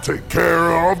 "Albrecht, I'll take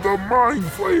care of the mind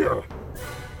flayer."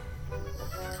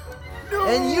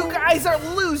 And you guys are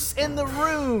loose in the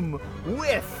room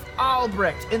with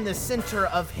Albrecht in the center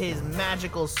of his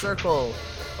magical circle.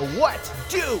 What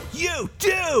do you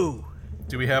do?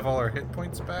 Do we have all our hit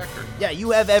points back? Or? Yeah,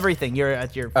 you have everything. You're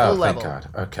at your full level.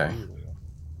 Thank God. Okay.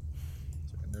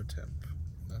 No temp.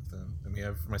 Nothing. And we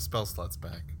have my spell slots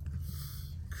back.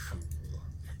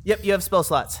 Yep, you have spell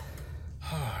slots.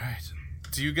 Alright.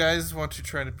 Do you guys want to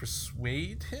try to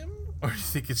persuade him? Or do you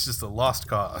think it's just a lost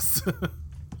cause?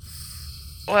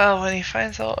 Well, when he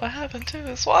finds out what happened to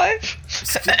his wife.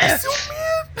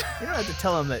 You don't have to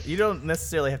tell him that. You don't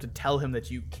necessarily have to tell him that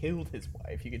you killed his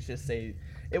wife. You could just say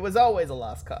it was always a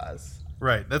lost cause.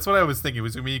 Right. That's what I was thinking.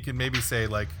 You can maybe say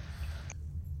like,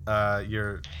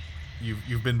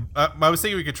 you've been. I was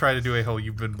thinking we could try to do a whole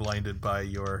 "you've been blinded by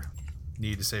your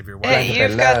need to save your wife." Hey,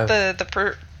 you've got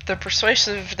the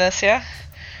persuasiveness, yeah.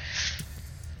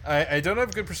 I don't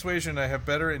have good persuasion. I have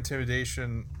better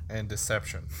intimidation and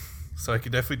deception. So I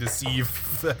could definitely deceive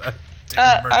that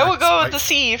I will go with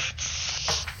deceive.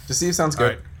 Deceive sounds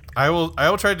good. Right. I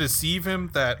will try to deceive him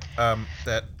that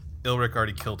Ilric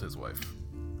already killed his wife,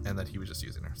 and that he was just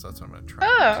using her. So that's what I'm gonna try.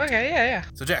 Oh, okay, yeah.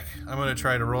 So Jack, I'm gonna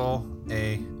try to roll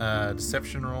a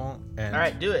deception roll, and All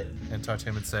right, do it. And talk to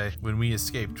him and say, when we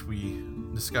escaped, we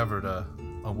discovered a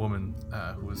woman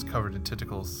who was covered in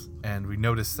tentacles, and we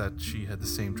noticed that she had the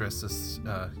same dress as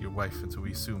your wife, and so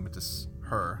we assume it is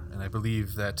her. And I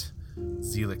believe that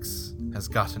Zelix has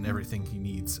gotten everything he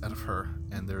needs out of her,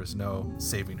 and there is no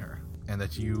saving her. And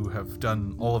that you have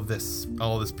done all of this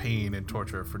pain and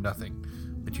torture for nothing.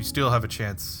 But you still have a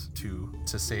chance to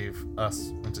save us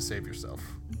and to save yourself.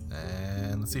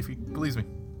 And let's see if he believes me.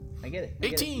 I get it.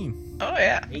 18. Oh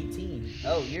yeah. 18.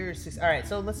 Oh, you're 6. All right,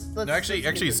 so let's. No, actually,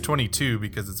 it's 22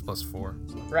 because it's plus 4.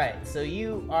 So. Right. So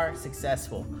you are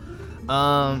successful.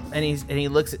 And he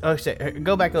looks at. Oh shit!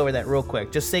 Go back over that real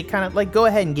quick. Just say kind of like go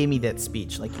ahead and give me that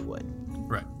speech like you would.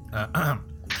 Right.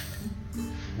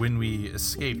 When we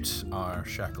escaped our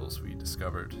shackles, we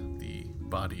discovered the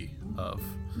body of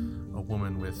a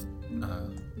woman with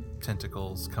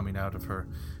tentacles coming out of her,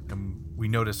 and we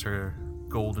noticed her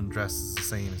golden dress is the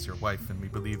same as your wife, and we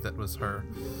believe that was her.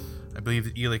 I believe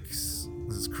that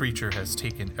Elix's creature has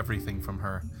taken everything from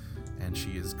her, and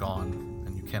she is gone,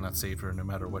 and you cannot save her no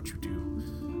matter what you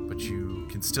do. But you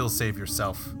can still save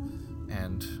yourself,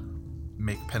 and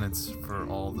make penance for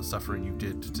all the suffering you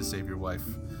did to save your wife.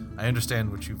 I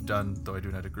understand what you've done, though I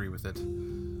do not agree with it.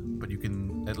 But you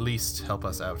can at least help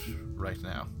us out right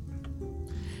now.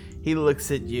 He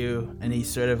looks at you and he's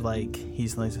sort of like,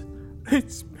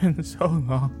 it's been so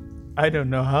long. I don't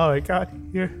know how I got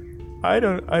here. I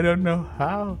don't know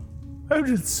how. I've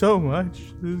done so much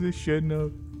that I shouldn't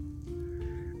have.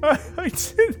 I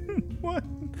didn't want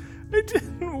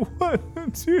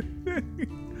to do things.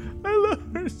 I love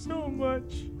her so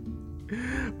much.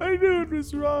 I knew it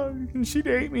was wrong, and she'd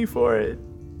hate me for it.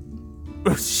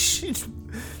 But she's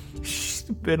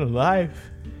been alive.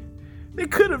 They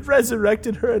could have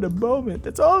resurrected her in a moment.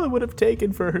 That's all it would have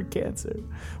taken for her cancer.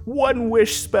 One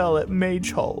wish spell at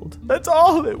Mage Hold. That's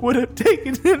all it would have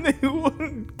taken, and they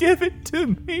wouldn't give it to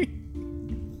me.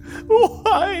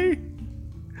 Why?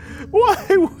 Why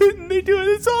wouldn't they do it?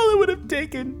 It's all it would have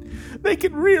taken. They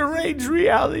could rearrange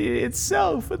reality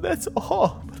itself, and that's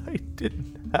all. But I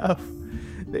didn't have.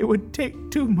 They would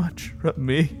take too much from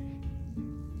me.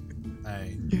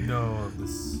 I know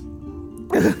this.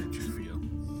 What you feel.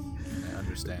 I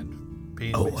understand.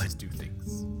 Pain makes us do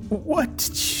things. What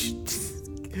did you...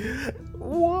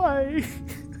 Why?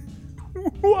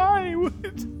 Why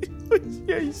would...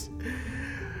 Yes.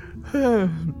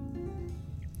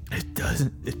 It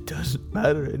doesn't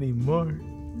matter anymore.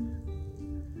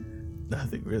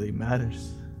 Nothing really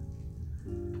matters.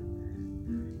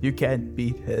 You can't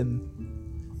beat him.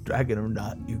 Dragon or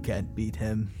not, you can't beat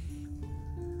him.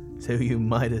 So you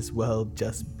might as well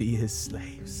just be his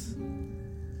slaves.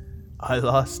 I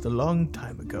lost a long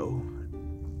time ago,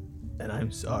 and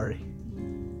I'm sorry.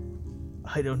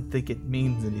 I don't think it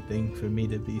means anything for me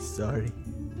to be sorry.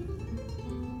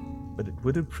 But it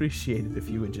would appreciate it if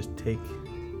you would just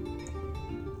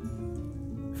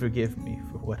forgive me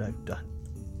for what I've done.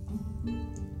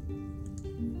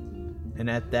 And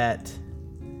at that,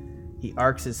 he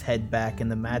arcs his head back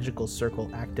and the magical circle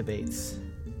activates.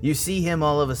 You see him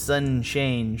all of a sudden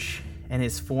change, and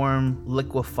his form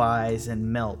liquefies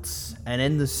and melts. And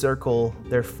in the circle,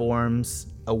 there forms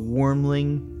a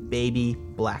wormling baby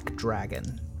black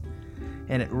dragon.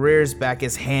 And it rears back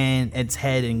its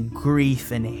head in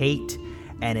grief and hate,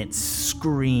 and it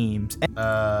screams.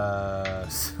 So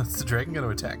is the dragon gonna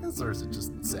attack us, or is it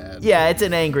just sad? Yeah, it's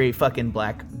an angry fucking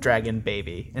black dragon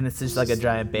baby, and it's just like a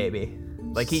giant baby.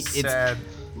 Like sad.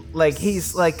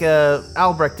 He's like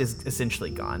Albrecht is essentially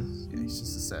gone. Yeah, he's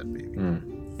just a sad baby.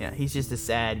 Yeah, he's just a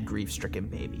sad, grief-stricken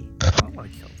baby. I don't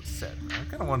want to kill the sad. I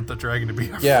kind of want the dragon to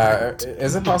be our Yeah, friend.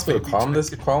 is it possible to calm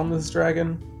this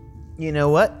dragon? You know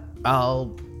what?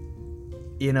 I'll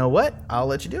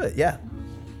let you do it. Yeah.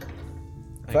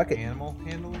 Like Fuck it. Animal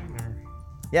handling, or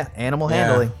Yeah, animal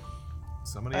handling.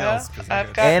 somebody else? 'Cause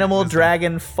I've got- Animal wisdom.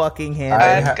 dragon fucking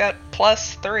handling. I've got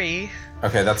 +3.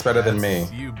 Okay, that's better than me.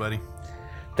 That's you, buddy.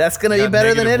 That's gonna You be got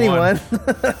better than anyone.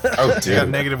 -1. Oh, I got dude.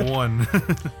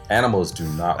 -1. Animals do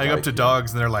not I go like up to you.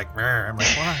 dogs and they're like, "Rrr." I'm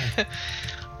like, why?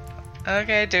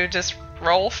 Okay, dude, just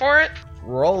roll for it.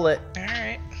 Roll it.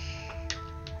 Alright.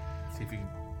 See if you can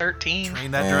 13.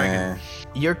 train that dragon.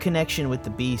 Your connection with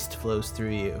the beast flows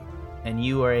through you, and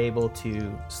you are able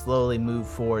to slowly move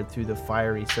forward through the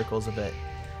fiery circles of it,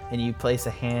 and you place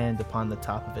a hand upon the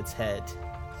top of its head,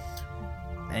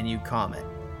 and you calm it.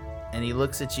 And he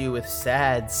looks at you with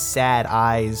sad, sad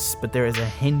eyes, but there is a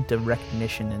hint of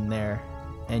recognition in there,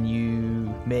 and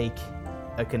you make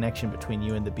a connection between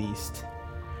you and the beast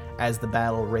as the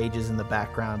battle rages in the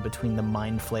background between the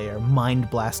Mind Flayer mind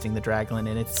blasting the dragon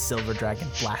and its silver dragon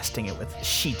blasting it with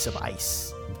sheets of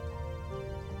ice.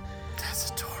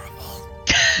 That's adorable.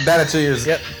 That actually is.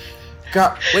 Yep.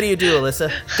 God, What do you do, Alyssa?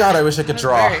 God, I wish I could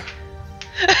draw. Very-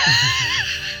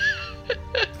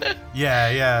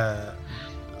 Yeah.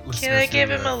 Can I give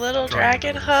him a little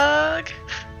dragon hug?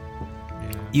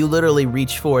 Yeah. You literally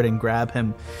reach forward and grab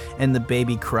him, and the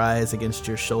baby cries against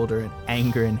your shoulder in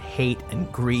anger and hate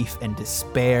and grief and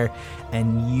despair,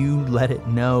 and you let it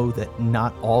know that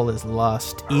not all is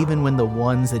lost. Even when the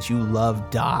ones that you love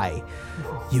die,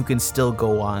 you can still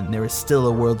go on. There is still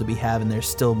a world to be had, and there's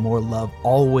still more love,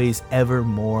 always, ever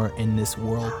more in this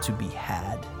world to be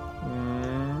had.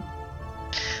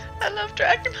 I love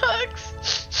dragon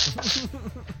hugs.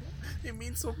 It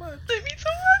means so much. They mean so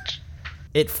much.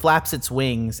 It flaps its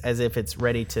wings as if it's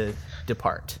ready to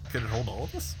depart. Could it hold all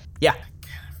of us? Yeah.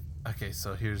 Okay,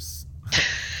 so here's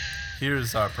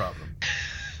our problem.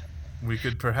 We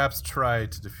could perhaps try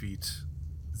to defeat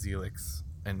Zelix,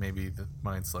 and maybe the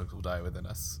mind slugs will die within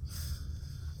us.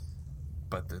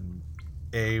 But then,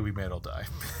 A, we might all die.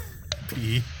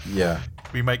 B, Yeah.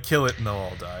 we might kill it and they'll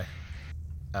all die.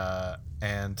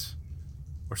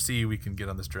 Or C, we can get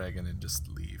on this dragon and just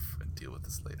leave and deal with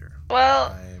this later.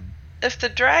 Well, if the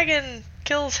dragon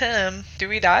kills him, do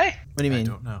we die? What do you mean? I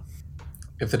don't know.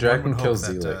 If the One dragon would hope kills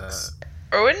that, Zelix,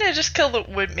 Or wouldn't it just kill the?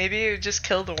 Maybe it would just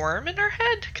kill the worm in our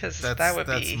head? Because that would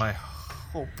that's be. my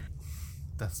hope.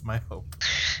 That's my hope.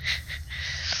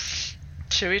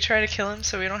 Should we try to kill him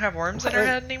so we don't have worms in our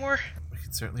head anymore? We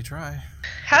can certainly try.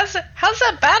 How's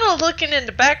that battle looking in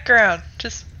the background?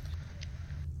 Just.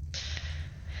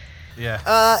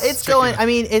 Yeah. It's going. I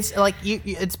mean, it's like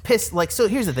it's pissed. Like, so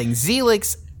here's the thing.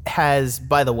 Zelix has,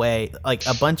 by the way, like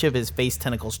a bunch of his face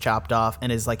tentacles chopped off,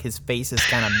 and his face is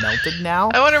kind of melted now.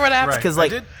 I wonder what happened. Because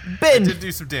I Ben did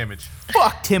do some damage.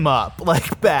 fucked him up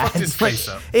like bad. Fucked his face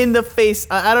up. In the face.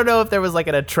 I don't know if there was like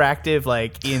an attractive a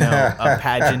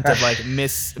pageant of like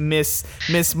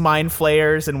Miss Mind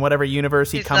Flayers in whatever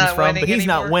universe he comes from, but he's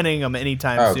not winning them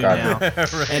anytime soon now.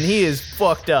 Right. And he is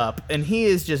fucked up, and he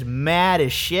is just mad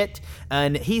as shit.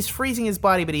 And he's freezing his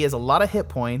body, but he has a lot of hit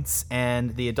points,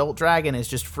 and the adult dragon is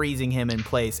just freezing him in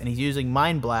place, and he's using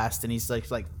Mind Blast, and he's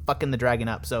like fucking the dragon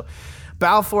up. So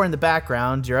Balfour in the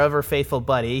background, your ever faithful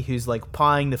buddy, who's like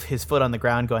pawing his foot on the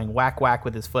ground, going whack whack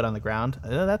with his foot on the ground.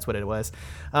 That's what it was.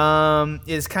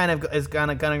 Is kind of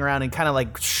gunning around and kind of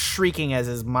like shrieking as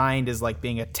his mind is like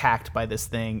being attacked by this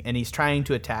thing, and he's trying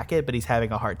to attack it, but he's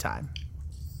having a hard time.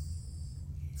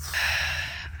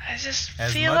 I just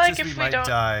As feel much like as if we we might don't,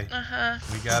 die,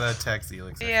 we gotta attack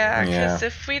Zelix. yeah, Yeah. because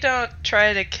if we don't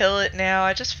try to kill it now,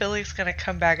 I just feel like it's gonna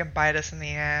come back and bite us in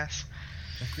the ass.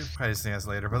 I could probably see us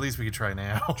later, but at least we could try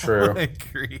now. True. I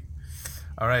agree.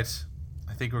 All right,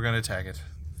 I think we're gonna attack it.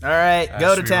 All right,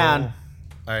 go to Should we town. roll?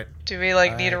 All right. Do we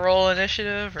need a roll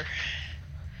initiative or?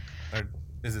 Or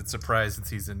is it surprise since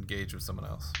he's engaged with someone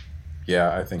else?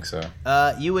 yeah, I think so.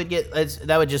 You would get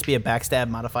that would just be a backstab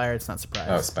modifier. It's not surprise.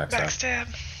 Oh, it's backstab. Backstab.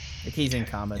 Like he's in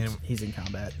combat. He's in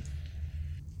combat.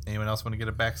 Anyone else want to get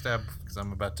a backstab? Because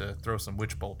I'm about to throw some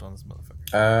witch bolt on this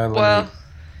motherfucker. Let me,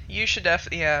 You should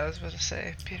definitely. Yeah, I was about to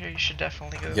say, Peter, you should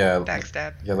definitely go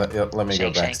backstab. let me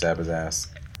go Shank. backstab his ass.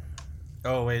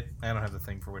 Oh wait, I don't have the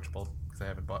thing for witch bolt because I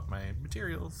haven't bought my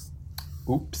materials.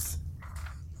 Oops.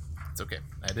 It's okay.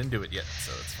 I didn't do it yet,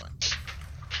 so it's fine.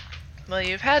 Well,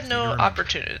 you've had no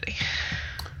opportunity.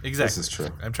 Exactly. This is true.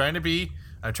 I'm trying to be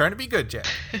good, Jack.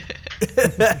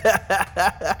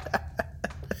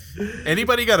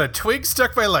 Anybody got a twig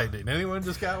stuck by lightning? Anyone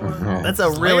just got one? That's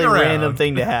a really random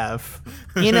thing to have.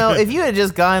 You know, if you had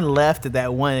just gone left at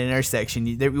that one intersection,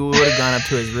 we would have gone up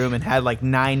to his room and had like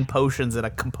 9 potions in a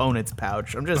components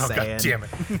pouch. I'm just saying. God damn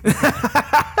it.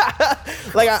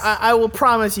 Like, I will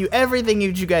promise you, everything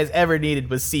you guys ever needed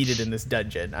was seated in this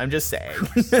dungeon. I'm just saying.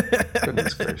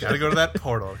 Goodness gracious. Gotta go to that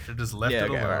portal. Should have just left it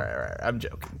alone. Right. I'm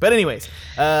joking. But anyways,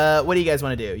 what do you guys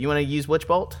want to do? You want to use Witch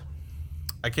Bolt?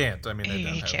 I can't. I mean, I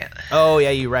don't You have. can't. Oh,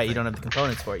 yeah, you're right. You don't have the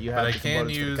components for it. You have But I the can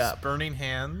components for the use cup. Burning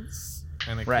Hands,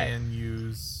 and I Right. can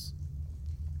use.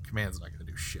 Command's not gonna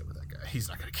do shit with that guy. He's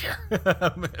not gonna care.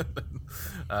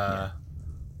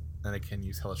 And I can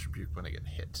use Hellish Rebuke when I get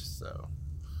hit. So,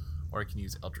 or I can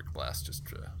use Eldritch Blast just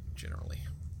generally.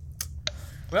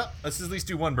 Well, let's at least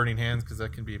do one Burning Hands because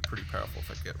that can be pretty powerful if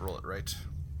I roll it right.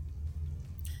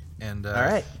 And All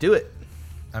right, do it.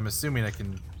 I'm assuming I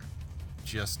can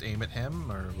just aim at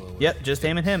him, or will Yep, it just hit?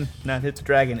 aim at him. Not hit the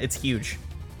dragon. It's huge.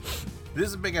 This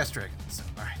is a big ass dragon. So,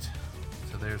 all right.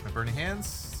 So there's my Burning Hands.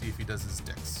 See if he does his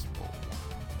Dex roll.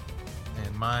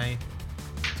 And my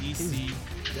DC is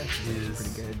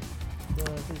pretty good.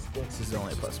 His dex is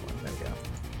only a +1. There we go.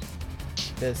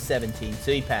 Does 17,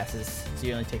 so he passes. So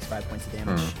he only takes 5 points of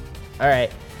damage. All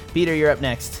right, Peter, you're up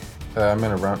next. I'm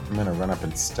gonna run up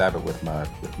and stab it with my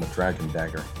dragon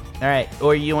dagger. All right,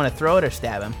 or you want to throw it or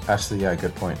stab him? Actually, yeah,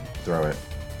 good point. Throw it.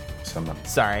 So I'm not...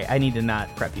 Sorry, I need to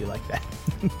not prep you like that.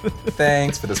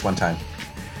 Thanks for this one time.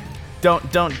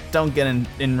 Don't get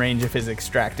in range of his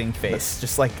extracting face.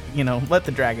 Just like, let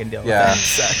the dragon deal Yeah.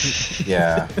 with that. So-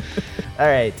 Yeah. All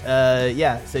right.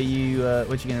 Yeah. So you,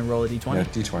 what you gonna roll a d20? Yeah,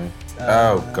 D20.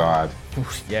 Oh God.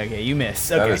 Yeah. Okay. You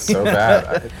miss. Okay. That is so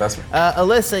bad. That's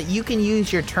Alyssa, you can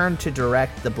use your turn to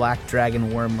direct the black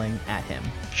dragon wormling at him.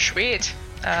 Sweet.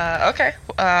 Okay.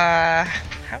 How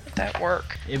would that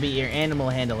work? It'd be your animal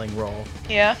handling roll.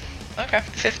 Yeah. Okay.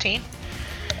 15.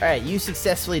 All right. You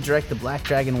successfully direct the black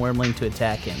dragon wormling to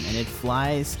attack him, and it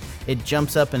flies. It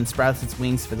jumps up and sprouts its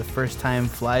wings for the first time,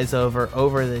 flies over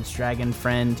its dragon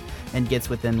friend, and gets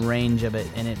within range of it.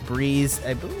 And it breathes.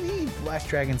 I believe black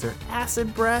dragons are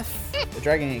acid breath. The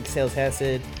dragon exhales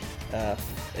acid,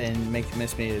 and makes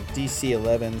me a DC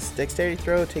 11's dexterity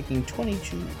throw, taking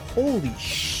 22. Holy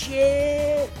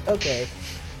shit! Okay,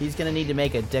 he's gonna need to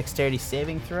make a dexterity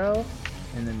saving throw.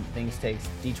 and then things takes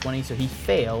d20, so he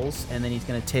fails, and then he's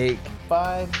gonna take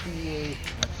 5d8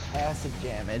 of acid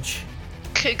damage.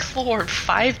 Good lord,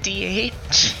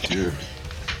 5d8? Dude.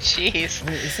 Jeez.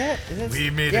 Wait, is that We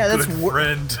made a good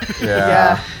friend.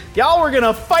 Yeah. Y'all were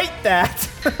gonna fight that.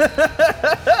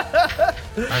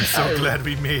 I'm so glad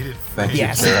we made it. Thank you,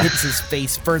 Yes, Sarah. it hits his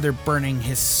face, further burning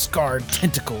his scarred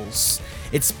tentacles.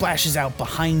 It splashes out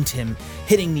behind him,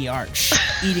 hitting the arch,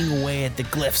 eating away at the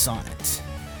glyphs on it.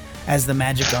 As the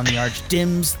magic on the arch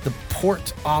dims, the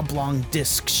port oblong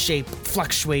disc shape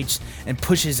fluctuates and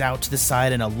pushes out to the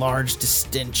side in a large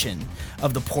distension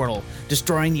of the portal,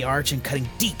 destroying the arch and cutting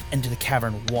deep into the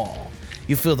cavern wall.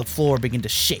 You feel the floor begin to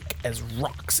shake as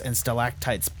rocks and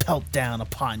stalactites pelt down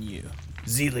upon you.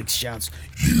 Zelix shouts,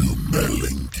 You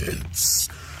meddling kids.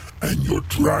 And your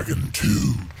dragon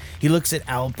too. He looks at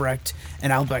Albrecht,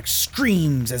 and Albrecht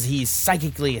screams as he is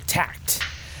psychically attacked.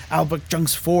 Albrecht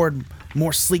jumps forward,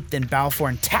 more sleek than Balfour,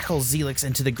 and tackles Zelix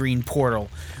into the green portal,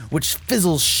 which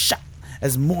fizzles shut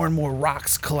as more and more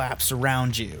rocks collapse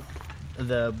around you.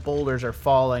 The boulders are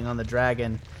falling on the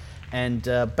dragon, and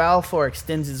Balfour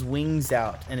extends his wings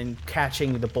out and in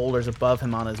catching the boulders above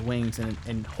him on his wings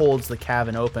and holds the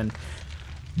cavern open.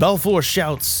 Balfour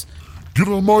shouts, Get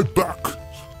on my back.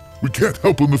 We can't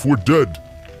help him if we're dead.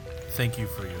 Thank you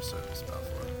for your service,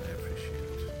 Balfour. I appreciate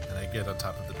it. And I get on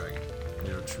top of the dragon.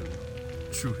 You're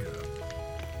a true hero.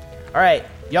 All right,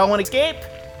 y'all want to escape?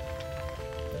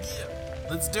 Yeah,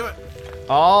 let's do it.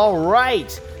 All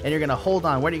right. And you're going to hold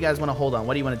on. Where do you guys want to hold on?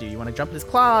 What do you want to do? You want to jump in his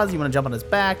claws? You want to jump on his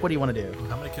back? What do you want to do?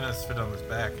 How many can us fit on his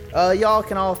back? Y'all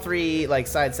can all three, like,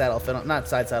 side saddle fit on, not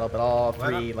side saddle, but all Why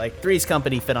three, not? like, Three's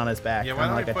Company fit on his back. Yeah, why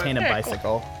Kind of don't like we a put- tandem Yeah, cool.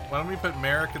 bicycle. Why don't we put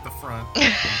Merrick at the front, on top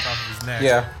of his neck?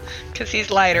 Yeah, Because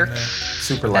he's lighter. And then,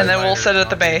 super light. And then we'll Lighter, sit at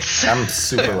the okay. base. I'm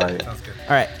super light. sounds good.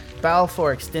 All right.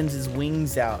 Balfour extends his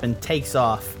wings out and takes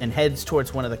off and heads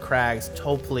towards one of the crags,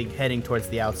 hopefully heading towards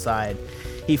the outside.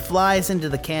 He flies into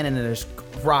the cannon and there's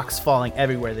rocks falling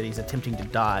everywhere that he's attempting to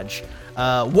dodge.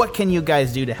 What can you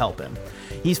guys do to help him?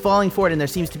 He's falling forward and there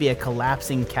seems to be a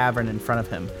collapsing cavern in front of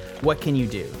him. What can you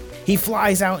do? He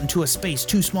flies out into a space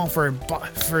too small for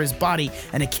his body,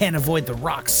 and it can't avoid the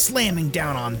rocks slamming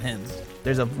down on him.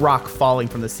 There's a rock falling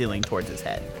from the ceiling towards his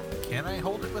head. Can I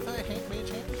hold it with a mage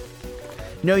hand?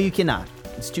 No, you cannot.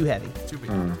 It's too heavy. Too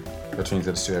big. Which means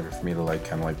it's too heavy for me to like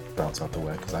kind of like bounce out the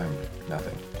way because I'm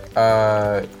nothing.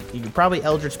 You could probably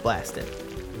Eldritch Blast it.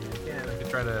 Yeah, I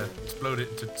could try to explode it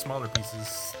into smaller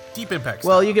pieces. Deep impact.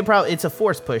 Well, style. you could probably, it's a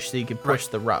force push, so you could push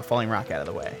the falling rock out of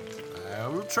the way. I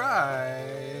will try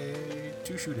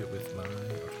to shoot it with my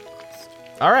blast.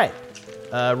 All right.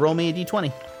 Roll me a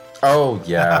d20. Oh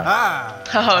yeah. Ah!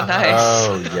 Oh, nice.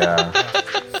 Oh yeah.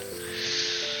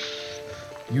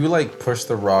 You like push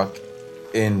the rock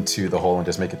into the hole and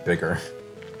just make it bigger.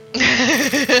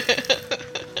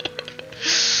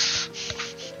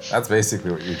 That's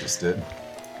basically what you just did.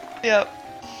 Yep.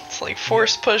 It's like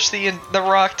force push the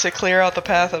rock to clear out the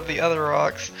path of the other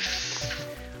rocks.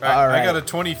 All right. I got a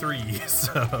 23,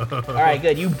 so... All right,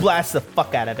 good. You blast the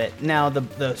fuck out of it. Now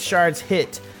the shards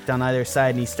hit on either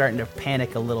side, and he's starting to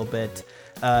panic a little bit,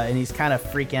 and he's kind of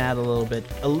freaking out a little bit.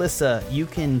 Alyssa, you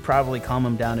can probably calm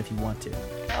him down if you want to.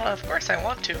 Oh, of course I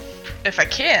want to. If I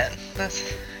can.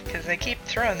 That's because they keep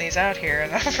throwing these out here,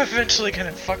 and I'm eventually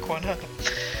gonna fuck one up.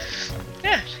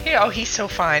 Yeah, he's so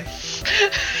fine.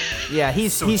 Yeah,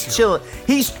 he's So chill.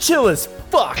 He's chill as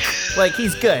fuck. Like,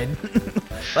 he's good.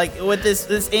 Like, with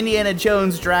this Indiana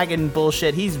Jones dragon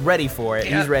bullshit, he's ready for it.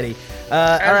 Yeah. He's ready. All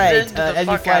right, zen the as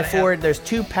you fuck fly outta him. forward, there's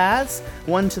two paths,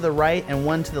 one to the right and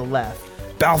one to the left.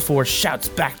 Balfour shouts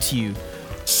back to you.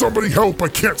 Somebody help, I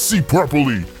can't see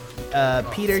properly.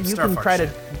 Peter, you Starfire can try to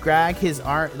shit. drag his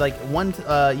arm, like one,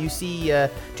 you see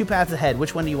two paths ahead.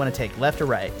 Which one do you want to take, left or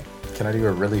right? Can I do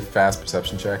a really fast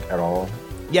perception check at all?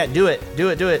 Yeah, do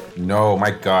it. No,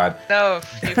 my god. No,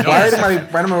 you Why can't. do my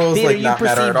random rolls Peter, like you not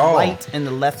matter perceive at all? light in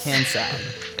the left-hand side.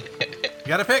 You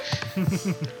gotta pick.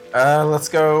 Let's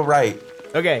go right.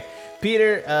 Okay,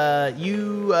 Peter,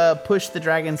 you push the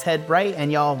dragon's head right,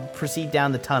 and y'all proceed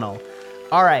down the tunnel.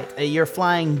 All right, you're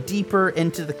flying deeper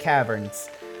into the caverns.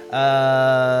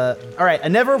 All right,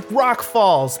 another rock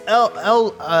falls.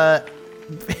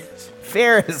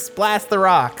 Ferris, blast the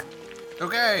rock.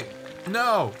 Okay.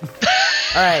 No.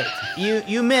 All right,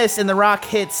 you miss, and the rock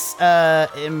hits.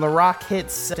 In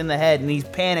the head, and he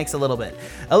panics a little bit.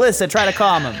 Alyssa, try to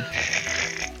calm him.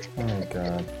 Oh my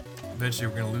god. Eventually,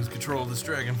 we're gonna lose control of this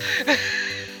dragon.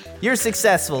 You're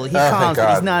successful. He thank calms, but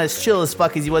he's God. not as chill as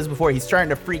fuck as he was before. He's starting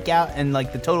to freak out, and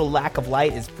like the total lack of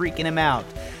light is freaking him out.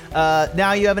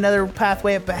 Now you have another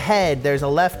pathway up ahead. There's a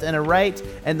left and a right,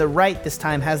 and the right this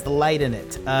time has the light in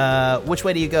it. Which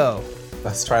way do you go?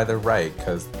 Let's try the right,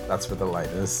 because that's where the light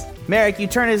is. Merrick, you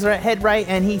turn his head right,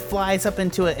 and he flies up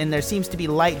into it, and there seems to be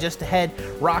light just ahead.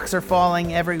 Rocks are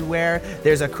falling everywhere.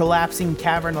 There's a collapsing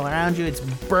cavern around you. It's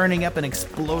burning up and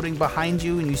exploding behind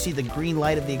you, and you see the green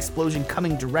light of the explosion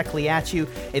coming directly at you.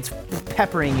 It's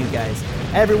peppering you guys.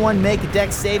 Everyone make a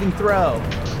dex saving throw.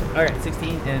 All right,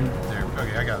 16 and... There.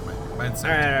 Okay, I got it. Mine's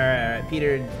All right,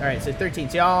 Peter. All right, so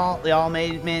 13. So y'all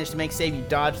managed to make save. You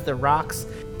dodged the rocks.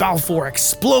 Balfour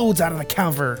explodes out of the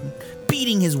cavern,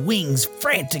 beating his wings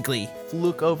frantically.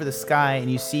 Look over the sky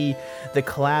and you see the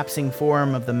collapsing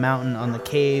form of the mountain on the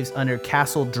caves under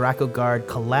Castle Dracoguard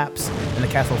collapse, and the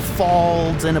castle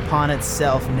falls in upon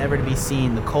itself, never to be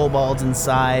seen. The kobolds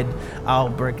inside,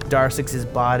 Albrecht Darsix's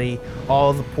body,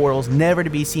 all the portals never to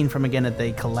be seen from again, that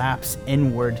they collapse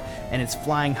inward, and it's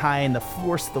flying high, and the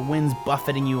force of the winds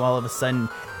buffeting you all of a sudden.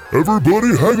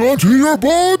 Everybody hang on to your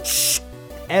butts!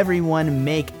 Everyone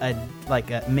make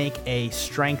a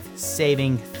strength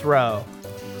saving throw.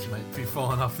 This might be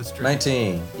falling off the street.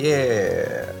 19.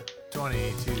 Yeah.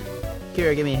 22.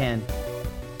 Kira, give me a hand.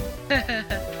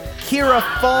 Kira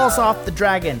falls off the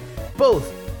dragon.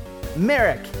 Both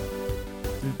Merrick,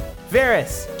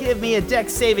 Varys, give me a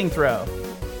dex saving throw.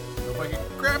 If I can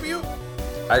grab you.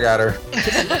 I got her.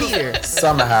 Peter.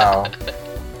 Somehow.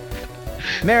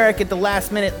 Merrick, at the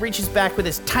last minute, reaches back with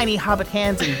his tiny hobbit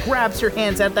hands and grabs your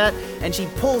hands at that, and she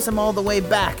pulls him all the way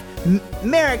back.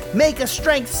 Merrick, make a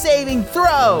strength saving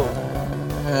throw!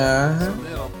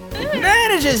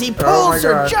 Manages! He pulls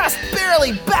her just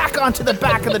barely back onto the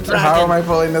back of the dragon. How am I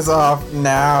pulling this off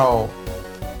now?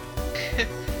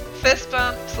 Fist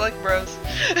bump, Slug Bros.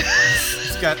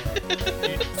 It's got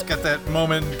that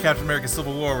moment in Captain America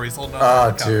Civil War where he's holding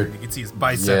on to the dude. cover. You can see his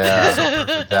biceps.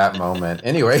 Yeah, that moment.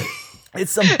 Anyway.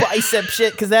 It's some bicep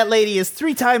shit, because that lady is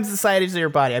 3 times the size of your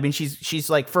body. I mean, she's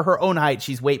like, for her own height,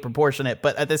 she's weight proportionate,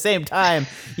 but at the same time,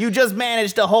 you just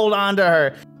managed to hold on to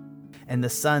her. And the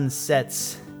sun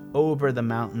sets over the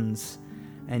mountains,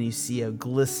 and you see a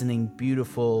glistening,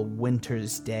 beautiful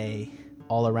winter's day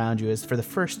all around you, as for the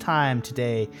first time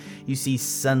today, you see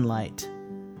sunlight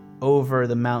over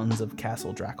the mountains of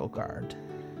Castle Dracoguard.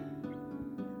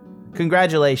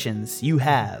 Congratulations, you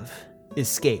have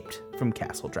escaped from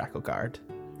Castle Dracoguard.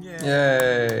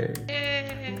 Yay.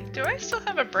 Yay. Do I still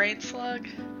have a brain slug?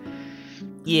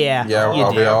 Yeah, we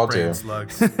all do. Brain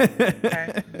slugs.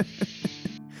 Okay.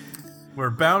 We're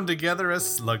bound together as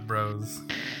Slug Bros.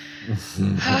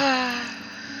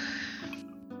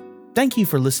 Thank you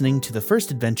for listening to the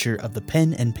first adventure of the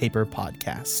Pen and Paper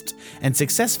podcast and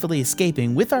successfully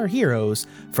escaping with our heroes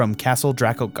from Castle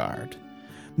Dracoguard.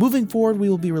 Moving forward, we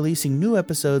will be releasing new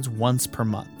episodes once per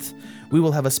month. We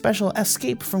will have a special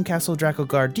Escape from Castle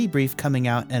Dracoguard debrief coming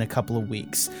out in a couple of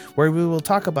weeks, where we will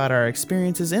talk about our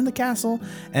experiences in the castle,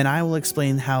 and I will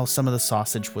explain how some of the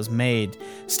sausage was made.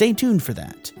 Stay tuned for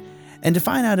that. And to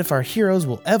find out if our heroes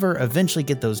will ever eventually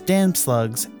get those damn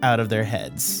slugs out of their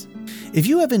heads. If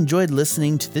you have enjoyed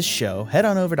listening to this show, head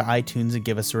on over to iTunes and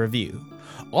give us a review.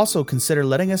 Also, consider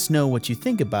letting us know what you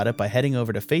think about it by heading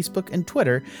over to Facebook and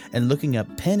Twitter and looking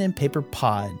up Pen and Paper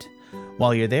Pod.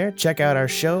 While you're there, check out our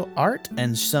show, art,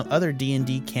 and some other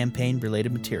D&D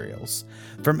campaign-related materials.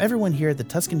 From everyone here at the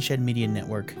Tuscan Shed Media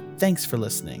Network, thanks for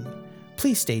listening.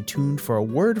 Please stay tuned for a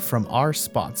word from our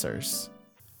sponsors.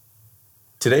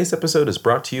 Today's episode is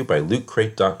brought to you by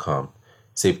LootCrate.com.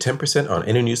 Save 10% on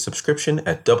any new subscription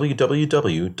at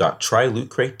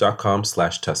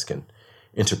www.trylootcrate.com/Tuscan.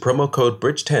 Enter promo code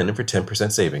BRIDGE10 for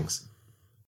 10% savings.